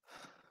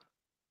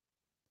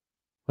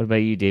 What about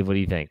you, Dave? What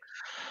do you think?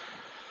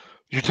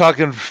 You're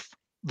talking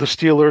the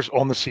Steelers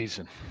on the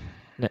season.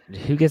 No,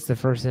 who gets the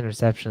first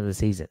interception of the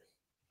season?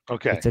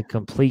 Okay. It's a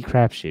complete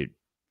crapshoot.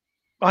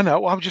 I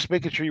know. Well, I'm just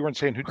making sure you weren't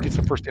saying who gets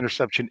the first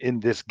interception in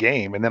this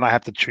game, and then I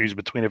have to choose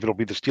between if it'll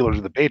be the Steelers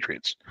or the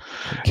Patriots.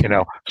 Okay.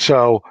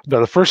 So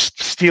the first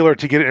Steeler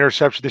to get an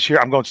interception this year,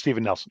 I'm going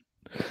Steven Nelson.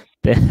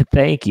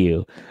 Thank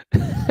you.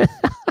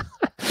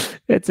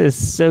 That's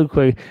so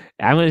quick.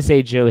 I'm going to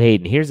say Joe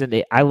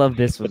Hayden. I love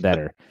this one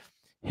better.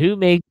 Who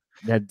makes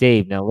that,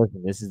 Dave? Now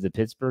listen, this is the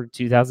Pittsburgh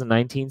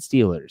 2019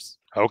 Steelers.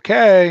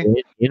 Okay.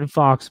 In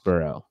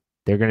Foxborough,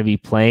 they're going to be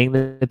playing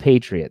the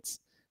Patriots.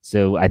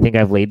 So I think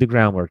I've laid the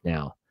groundwork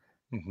now.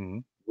 Mm-hmm.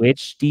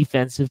 Which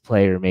defensive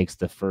player makes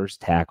the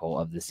first tackle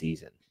of the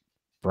season?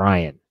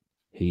 Brian,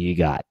 who you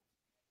got?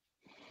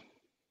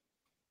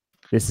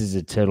 This is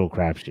a total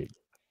crapshoot.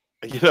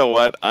 You know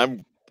what?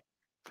 I'm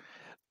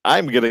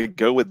gonna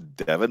go with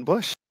Devin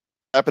Bush.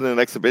 Happened in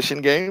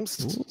exhibition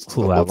games.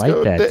 Ooh, I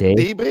like that, Dave.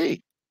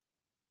 DB.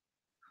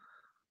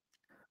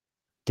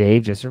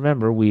 Dave, just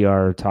remember we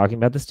are talking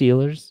about the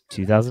Steelers,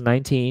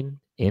 2019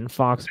 in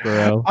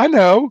Foxborough. I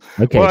know.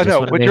 Okay, well, I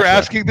know, but you're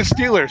asking the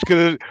Steelers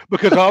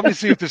because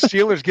obviously if the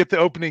Steelers get the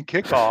opening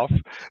kickoff,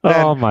 then,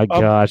 oh my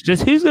gosh,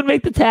 just who's going to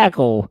make the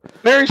tackle?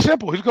 Very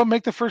simple. Who's going to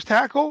make the first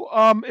tackle?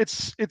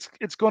 It's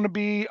going to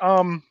be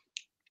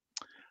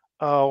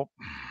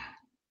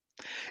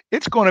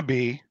it's going to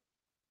be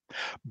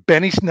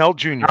Benny Snell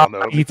Jr. on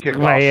the You took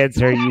kickoff. my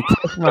answer. You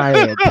took my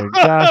answer.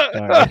 Gosh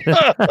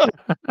darn.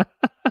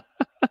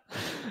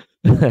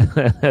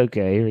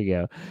 Okay, here we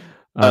go.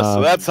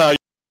 So that's how.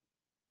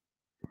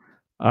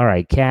 All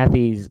right,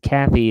 Kathy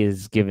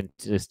is giving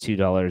us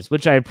 $2,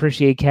 which I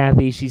appreciate.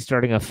 Kathy, she's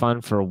starting a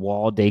fund for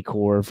wall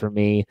decor for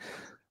me.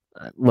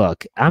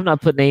 Look, I'm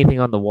not putting anything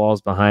on the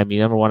walls behind me.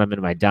 Number one, I'm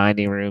in my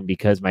dining room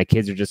because my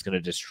kids are just going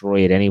to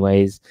destroy it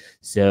anyways.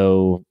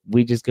 So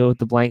we just go with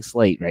the blank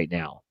slate right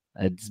now.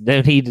 It's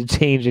no need to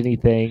change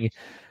anything.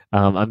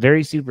 I'm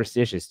very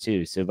superstitious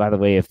too. So by the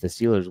way, if the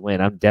Steelers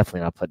win, I'm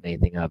definitely not putting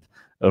anything up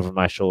over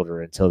my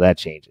shoulder until that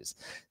changes.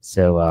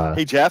 So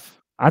Hey, Jeff.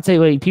 I'll tell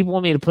you what, people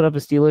want me to put up a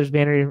Steelers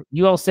banner.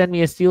 You all send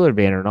me a Steeler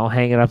banner and I'll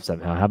hang it up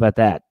somehow. How about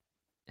that?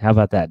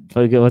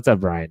 What's up,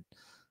 Brian?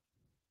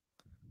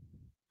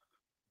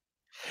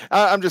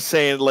 I'm just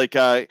saying, like,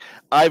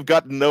 I've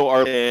got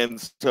no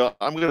fans, so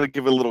I'm going to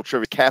give a little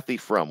trivia. Kathy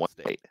from what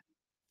state?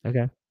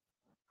 Okay.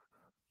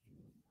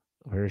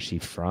 Where is she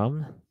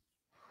from?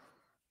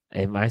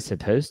 Am I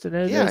supposed to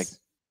know this?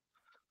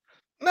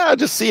 No,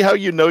 just see how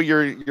you know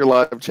your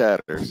live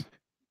chatters.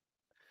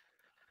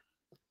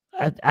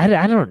 I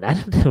don't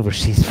know where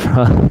she's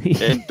from.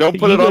 And don't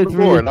put it on the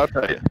board, I'll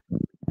tell you.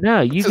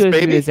 No, you go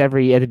through this at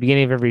the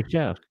beginning of every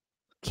show.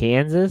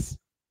 Kansas?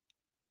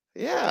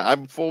 Yeah,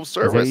 I'm full Is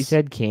that what service. you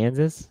said,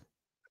 Kansas?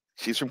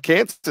 She's from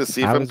Kansas.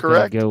 See if I I'm was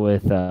correct. Go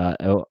with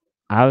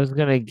I was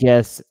gonna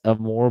guess a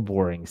more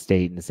boring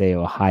state and say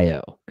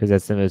Ohio because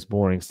that's the most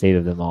boring state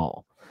of them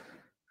all.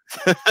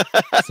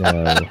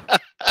 So,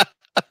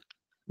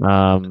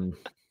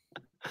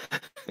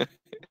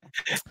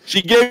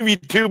 she gave me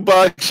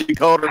 $2. She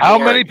called her. How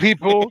boring. many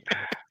people?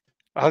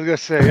 I was gonna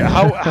say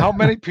how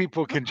many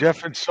people can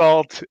Jeff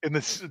insult in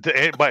this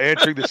by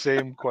answering the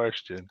same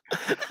question?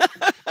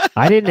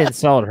 I didn't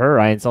insult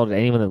her. I insulted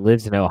anyone that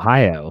lives in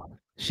Ohio.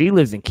 She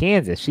lives in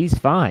Kansas. She's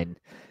fine.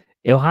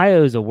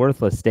 Ohio is a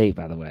worthless state,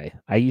 by the way.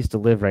 I used to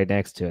live right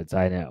next to it, so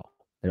I know.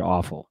 They're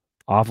awful.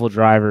 Awful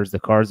drivers. The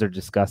cars are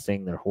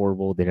disgusting. They're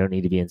horrible. They don't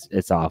need to be in.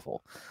 It's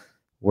awful.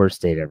 Worst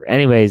state ever.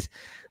 Anyways,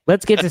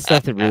 let's get to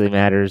stuff that really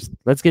matters.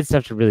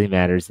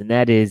 And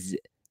that is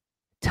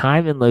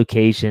time and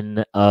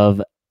location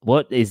of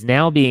what is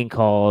now being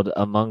called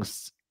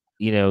amongst,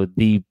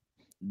 the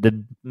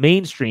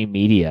mainstream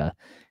media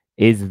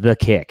is the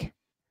kick.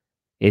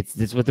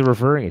 It's what they're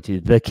referring it to,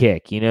 the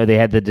kick. They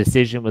had the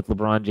decision with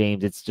LeBron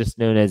James. It's just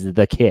known as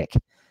the kick.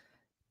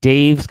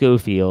 Dave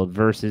Schofield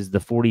versus the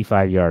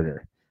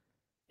 45-yarder.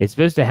 It's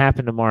supposed to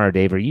happen tomorrow,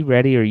 Dave. Are you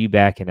ready or are you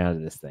backing out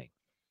of this thing?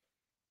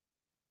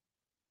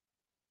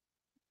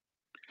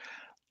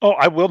 Oh,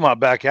 I will not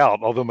back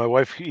out. Although my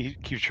wife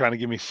keeps trying to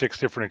give me 6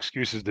 different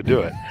excuses to do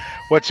it.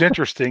 What's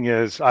interesting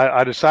is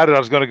I decided I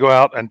was going to go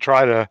out and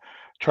try to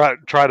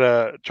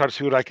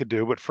see what I could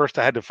do. But first,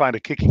 I had to find a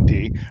kicking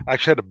tee. I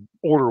actually had to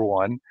order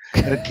one,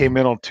 and it came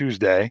in on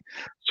Tuesday.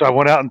 So I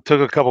went out and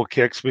took a couple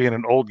kicks, being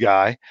an old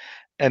guy.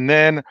 And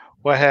then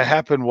what had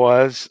happened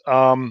was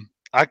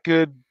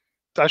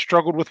I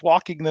struggled with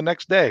walking the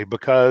next day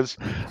because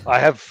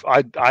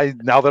I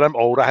now that I'm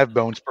old, I have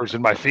bone spurs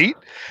in my feet,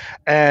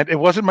 and it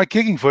wasn't my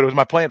kicking foot, it was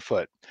my plant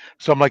foot.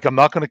 So I'm like, I'm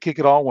not going to kick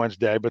it all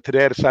Wednesday, but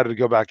today I decided to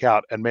go back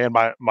out, and man,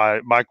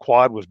 my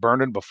quad was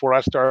burning before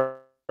I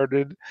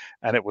started,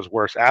 and it was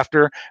worse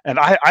after, and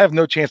I have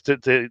no chance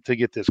to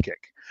get this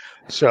kick.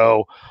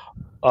 So,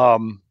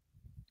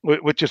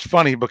 which is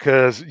funny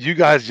because you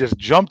guys just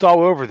jumped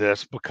all over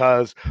this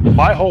because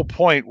my whole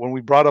point when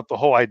we brought up the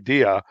whole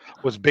idea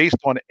was based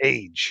on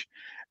age.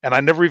 And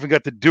I never even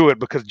got to do it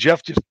because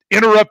Jeff just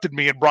interrupted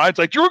me and Brian's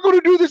like, you're going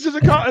to do this as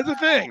a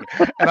thing.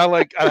 And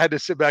I had to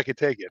sit back and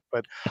take it.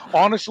 But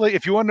honestly,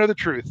 if you want to know the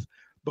truth,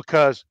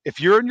 because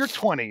if you're in your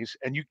 20s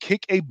and you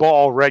kick a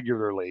ball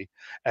regularly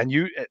and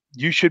you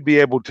should be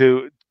able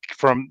to,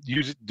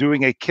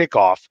 doing a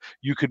kickoff,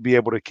 you could be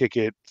able to kick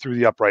it through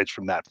the uprights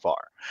from that far.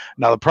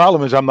 Now, the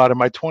problem is I'm not in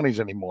my 20s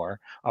anymore.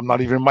 I'm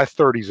not even in my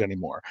 30s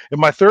anymore.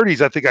 In my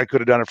 30s, I think I could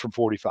have done it from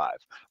 45,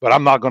 but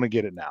I'm not going to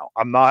get it now.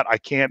 I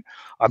can't.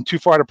 I'm too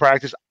far to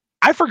practice.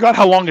 I forgot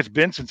how long it's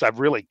been since I've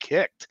really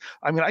kicked.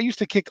 I mean, I used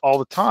to kick all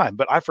the time,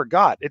 but I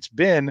forgot. It's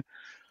been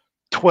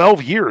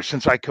 12 years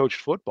since I coached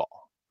football.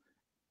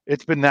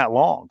 It's been that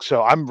long.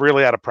 So I'm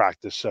really out of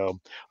practice. So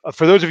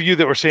for those of you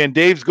that were saying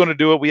Dave's going to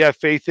do it, we have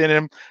faith in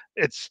him.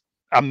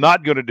 I'm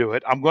not going to do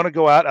it. I'm going to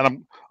go out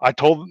and I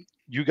told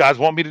you guys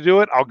want me to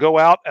do it. I'll go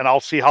out and I'll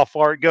see how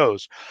far it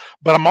goes,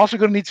 but I'm also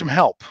going to need some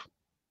help.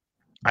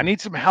 I need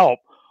some help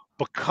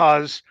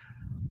because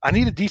I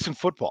need a decent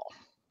football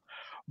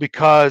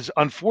because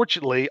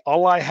unfortunately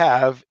all I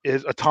have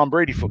is a Tom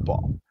Brady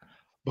football.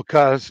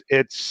 Because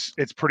it's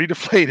pretty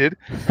deflated.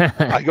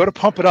 I go to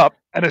pump it up,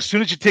 and as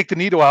soon as you take the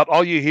needle out,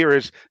 all you hear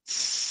is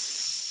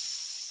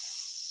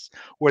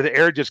where the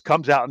air just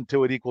comes out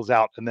until it equals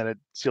out, and then it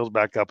seals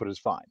back up and is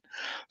fine.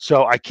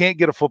 So I can't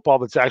get a football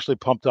that's actually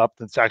pumped up,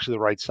 that's actually the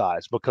right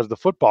size, because the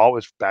football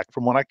is back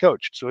from when I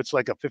coached. So it's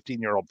like a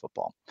 15-year-old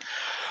football.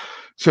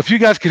 So if you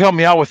guys could help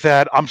me out with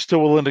that, I'm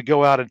still willing to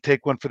go out and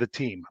take one for the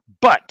team.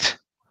 But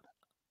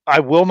I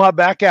will not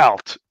back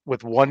out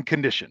with one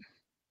condition.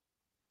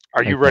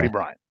 Are you ready,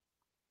 Brian?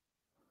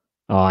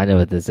 Oh, I know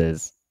what this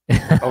is.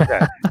 Okay.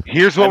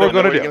 Here's what we're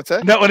going to do.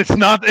 Say? No, and it's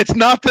not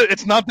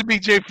the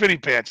BJ Finney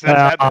pants. That's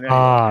happening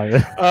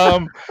anyway.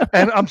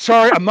 And I'm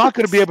sorry, I'm not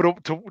going to be able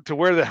to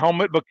wear the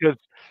helmet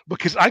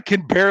because I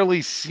can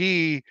barely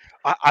see.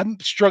 I'm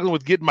struggling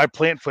with getting my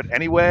plant foot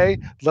anyway,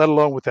 let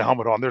alone with the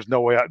helmet on. There's no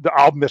way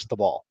I'll miss the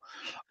ball.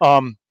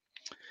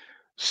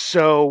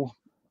 So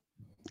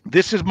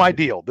this is my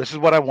deal. This is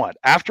what I want.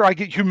 After I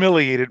get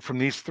humiliated from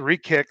these 3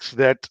 kicks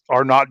that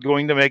are not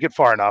going to make it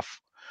far enough,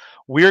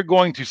 we're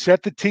going to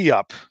set the tee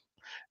up,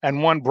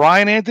 and one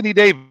Brian Anthony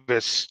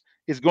Davis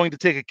is going to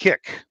take a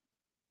kick.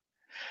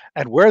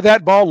 And where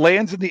that ball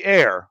lands in the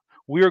air,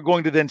 we are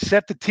going to then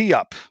set the tee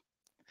up.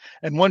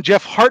 And one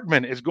Jeff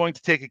Hartman is going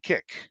to take a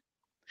kick.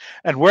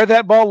 And where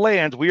that ball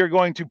lands, we are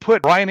going to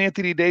put Brian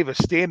Anthony Davis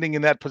standing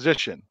in that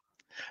position.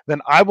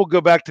 Then I will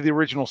go back to the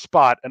original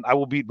spot, and I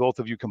will beat both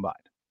of you combined.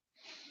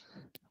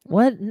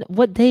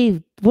 What,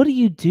 Dave? What are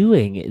you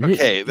doing?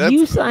 Okay,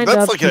 you signed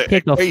up to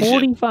kick a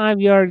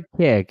 45-yard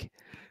kick.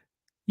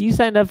 You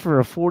signed up for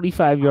a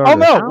 45-yard. Oh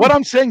no! What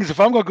I'm saying is, if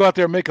I'm going to go out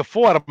there and make a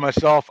fool out of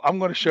myself, I'm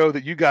going to show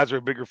that you guys are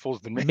bigger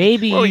fools than me.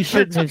 Maybe you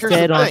shouldn't have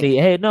said on the.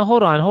 Hey, no,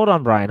 hold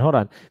on, Brian, hold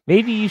on.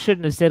 Maybe you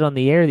shouldn't have said on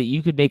the air that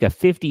you could make a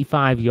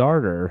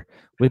 55-yarder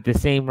with the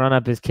same run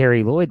up as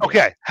Kerry Lloyd did.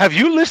 Okay, have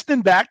you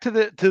listened back to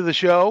the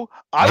show?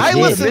 I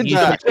listened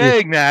to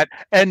saying that,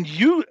 and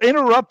you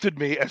interrupted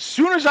me as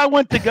soon as I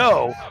went to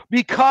go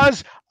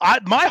because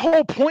my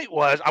whole point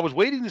was, I was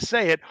waiting to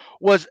say it,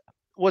 was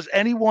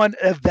anyone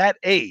of that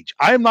age.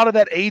 I am not of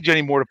that age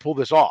anymore to pull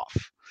this off.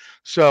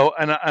 So,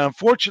 and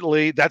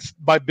unfortunately, that's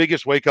my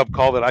biggest wake-up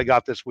call that I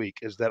got this week,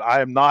 is that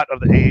I am not of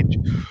the age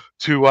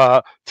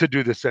to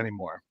do this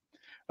anymore.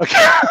 Okay.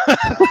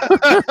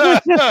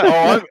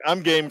 Oh,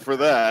 I'm game for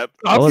that.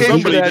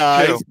 Somebody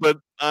dies, but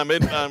I'm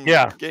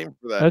game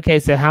for that. Okay,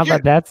 so how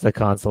about that's the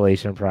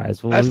consolation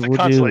prize? That's the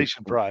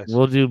consolation prize.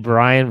 We'll do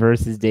Brian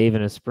versus Dave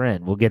in a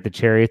sprint. We'll get the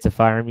Chariots of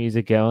Fire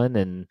music going,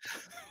 and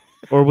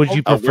or would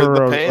you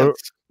prefer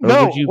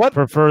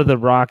prefer the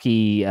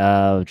Rocky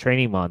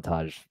training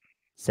montage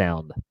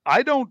sound?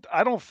 I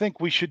don't think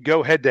we should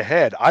go head to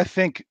head. I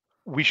think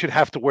we should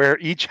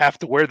each have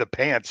to wear the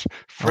pants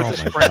for the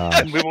sprint,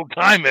 and we will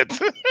time it.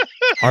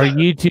 Our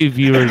YouTube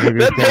viewers are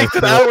going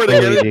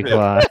to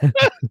decline.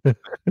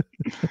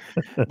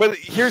 But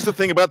here's the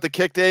thing about the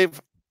kick,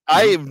 Dave.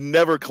 I have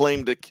never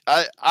claimed to.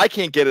 I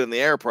can't get it in the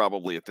air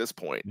probably at this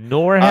point.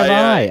 Nor have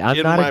I. I'm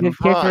not a good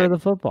kicker of the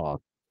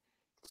football.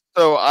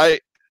 So I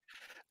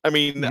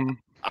mean,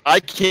 I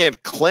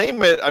can't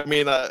claim it. I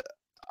mean, I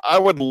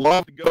would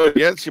love to go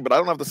against you, but I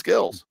don't have the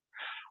skills.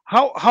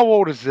 How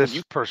old is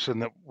this person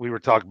that we were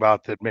talking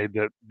about that we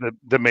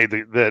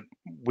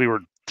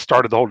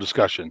started the whole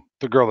discussion?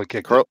 The girl that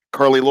kicked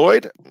Carly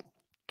Lloyd,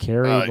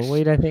 Kerry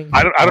Lloyd, I think.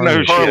 I don't know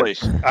who she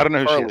is. I don't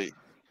know who she is.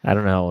 I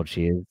don't know how old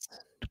she is.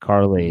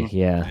 Carly,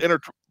 yeah.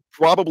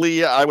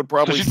 Probably, I would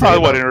probably. So she's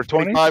probably what, in her 20s?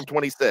 25,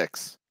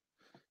 26,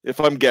 if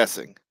I'm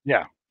guessing.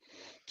 Yeah.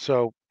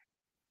 So.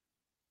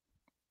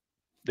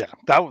 Yeah,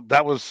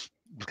 that was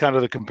kind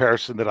of the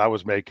comparison that I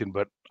was making,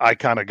 but I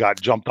kind of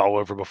got jumped all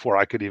over before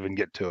I could even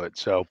get to it.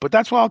 So, but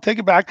that's why I'll take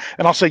it back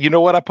and I'll say, you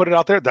know what? I put it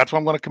out there. That's why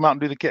I'm going to come out and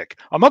do the kick.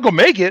 I'm not going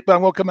to make it, but I'm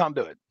going to come out and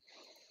do it.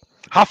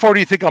 How far do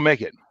you think I'll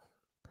make it?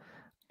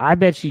 I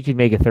bet you could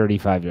make a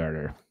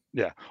 35-yarder.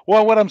 Yeah.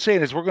 Well, what I'm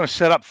saying is we're going to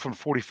set up from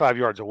 45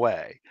 yards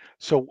away.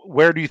 So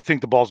where do you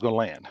think the ball's going to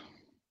land?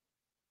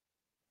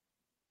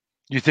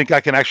 You think I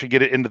can actually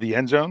get it into the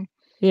end zone?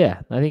 Yeah,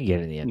 I think you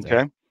get it in the end zone.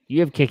 Okay. You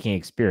have kicking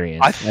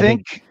experience. I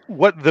think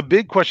what the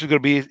big question is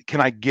going to be is,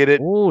 can I get it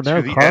to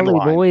the end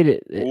line?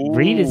 Lloyd.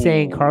 Reed is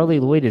saying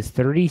Carly Lloyd is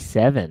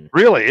 37.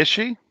 Really? Is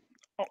she?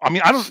 I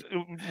mean, I don't.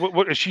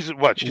 She's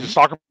what? She's a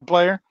soccer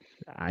player?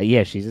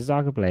 Yeah, she's a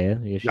soccer player.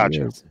 Yeah, she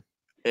is.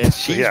 And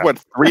she's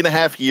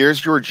 3.5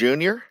 years your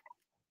junior?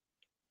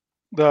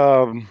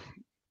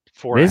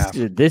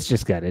 4.5. This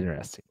just got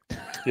interesting.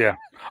 Yeah.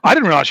 I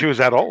didn't realize she was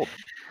that old.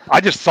 I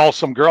just saw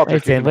some girl.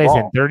 Listen,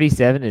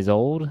 37 is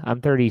old.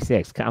 I'm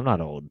 36. I'm not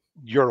old.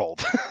 You're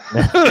old.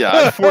 Yeah,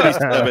 I'm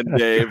 47,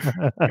 Dave.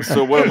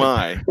 So what am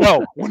I?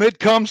 Well, when it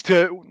comes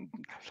to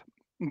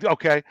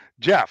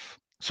Jeff.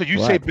 So you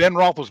say Ben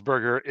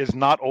Roethlisberger is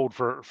not old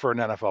for an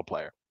NFL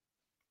player?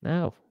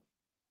 No.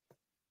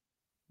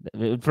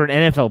 For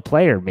an NFL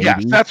player, maybe.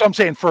 Yes, that's what I'm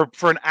saying. For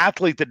an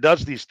athlete that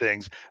does these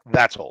things,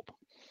 that's old.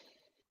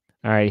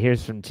 All right,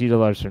 here's from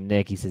 $2 from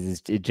Nick. He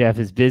says, Jeff,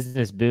 is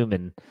business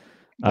booming?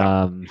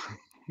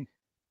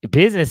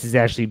 Business is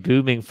actually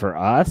booming for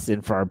us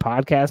and for our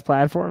podcast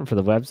platform, for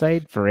the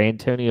website, for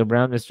Antonio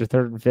Brown, Mr.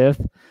 Third and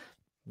Fifth.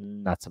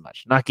 Not so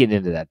much. Not getting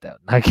into that, though.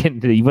 Not getting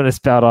into, you want to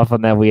spout off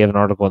on that? We have an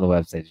article on the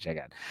website to check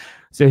out.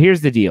 So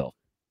here's the deal.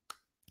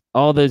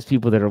 All those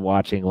people that are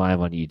watching live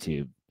on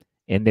YouTube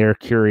and they're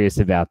curious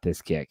about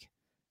this kick.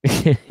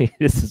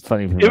 This is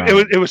funny.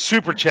 It was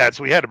Super Chat,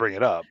 so we had to bring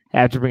it up.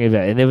 Have to bring it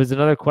up. And there was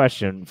another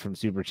question from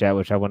Super Chat,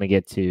 which I want to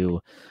get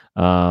to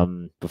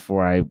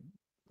before I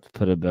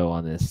put a bow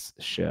on this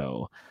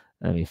show.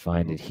 Let me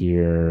find it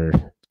here.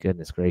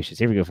 Goodness gracious.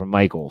 Here we go from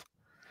Michael.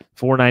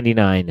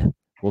 $4.99.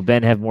 Will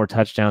Ben have more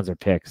touchdowns or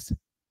picks?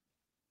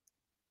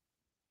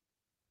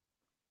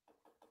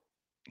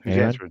 Who's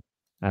Anyone? answering?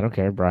 I don't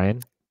care.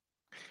 Brian?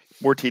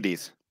 More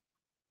TDs.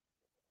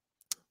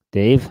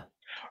 Dave?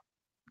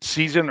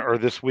 Season or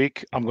this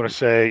week, I'm going to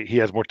say he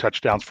has more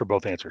touchdowns for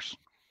both answers.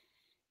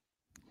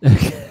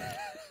 Is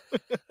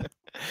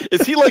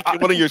he like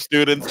one of your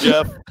students,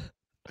 Jeff?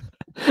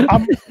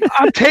 I'm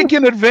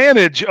taking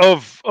advantage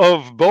of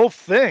both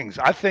things.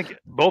 I think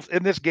both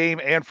in this game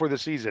and for the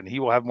season, he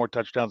will have more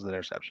touchdowns than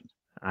interceptions.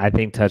 I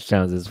think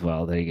touchdowns as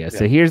well. There you go. Yeah.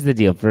 So here's the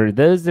deal. For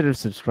those that have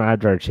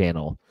subscribed to our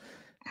channel,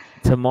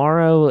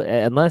 tomorrow,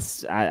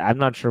 unless I'm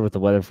not sure what the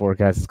weather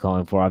forecast is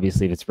calling for.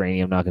 Obviously, if it's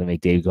raining, I'm not going to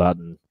make Dave go out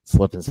and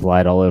slip and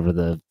slide all over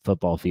the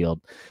football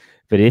field.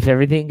 But if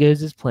everything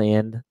goes as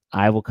planned,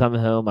 I will come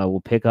home. I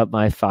will pick up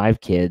my 5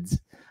 kids.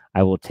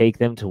 I will take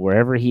them to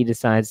wherever he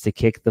decides to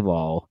kick the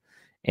ball.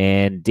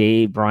 And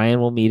Brian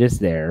will meet us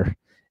there.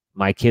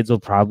 My kids will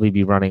probably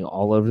be running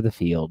all over the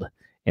field.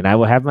 And I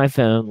will have my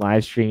phone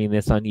live streaming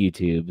this on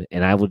YouTube.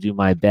 And I will do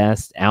my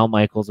best Al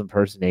Michaels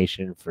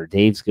impersonation for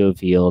Dave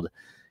Schofield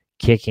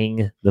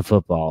kicking the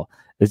football.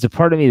 There's a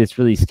part of me that's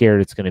really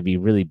scared it's going to be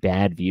really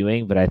bad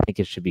viewing, but I think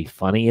it should be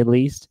funny at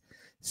least.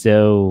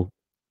 So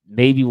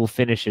maybe we'll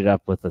finish it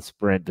up with a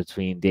sprint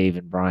between Dave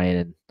and Brian,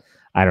 and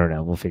I don't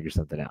know. We'll figure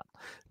something out.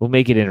 We'll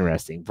make it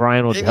interesting.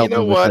 Brian will help me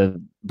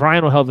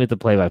with the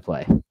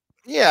play-by-play.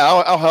 Yeah,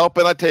 I'll help.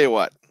 And I tell you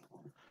what,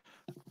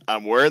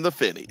 I'm wearing the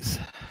Finnies.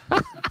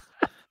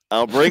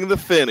 I'll bring the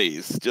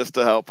Finnies just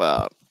to help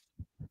out.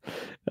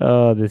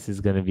 Oh, this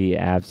is going to be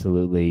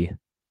absolutely.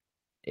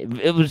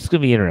 It was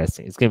going to be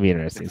interesting. It's going to be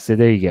interesting. So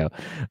there you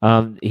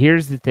go.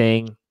 Here's the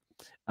thing.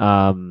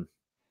 I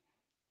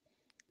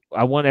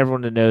want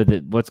everyone to know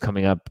that what's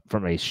coming up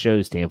from a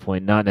show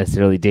standpoint, not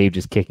necessarily Dave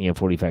just kicking a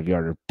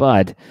 45-yarder,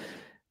 but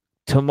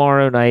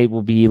tomorrow night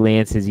will be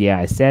Lance's Yeah,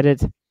 I Said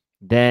It.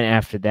 Then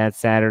after that,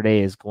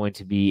 Saturday is going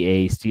to be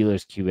a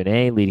Steelers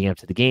Q&A leading up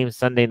to the game.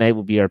 Sunday night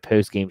will be our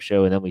post-game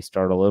show, and then we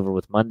start all over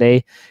with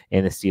Monday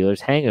and the Steelers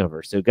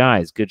hangover. So,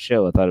 guys, good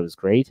show. I thought it was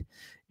great.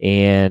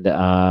 And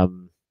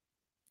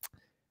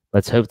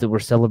let's hope that we're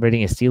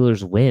celebrating a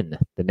Steelers win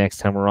the next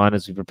time we're on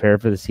as we prepare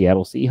for the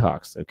Seattle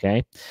Seahawks,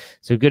 okay?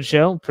 So good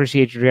show.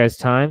 Appreciate your guys'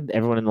 time.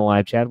 Everyone in the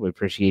live chat, we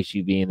appreciate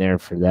you being there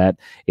for that.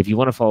 If you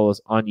want to follow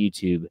us on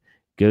YouTube,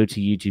 go to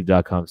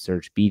youtube.com,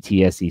 search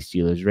BTSC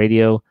Steelers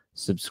Radio,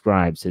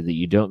 subscribe so that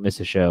you don't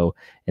miss a show,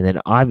 and then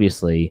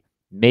obviously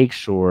make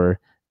sure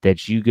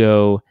that you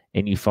go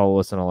and you follow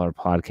us on all our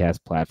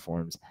podcast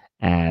platforms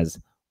as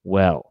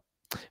well.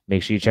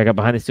 Make sure you check out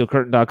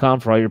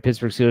BehindTheSteelCurtain.com for all your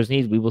Pittsburgh Steelers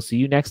needs. We will see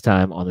you next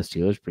time on the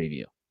Steelers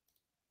Preview.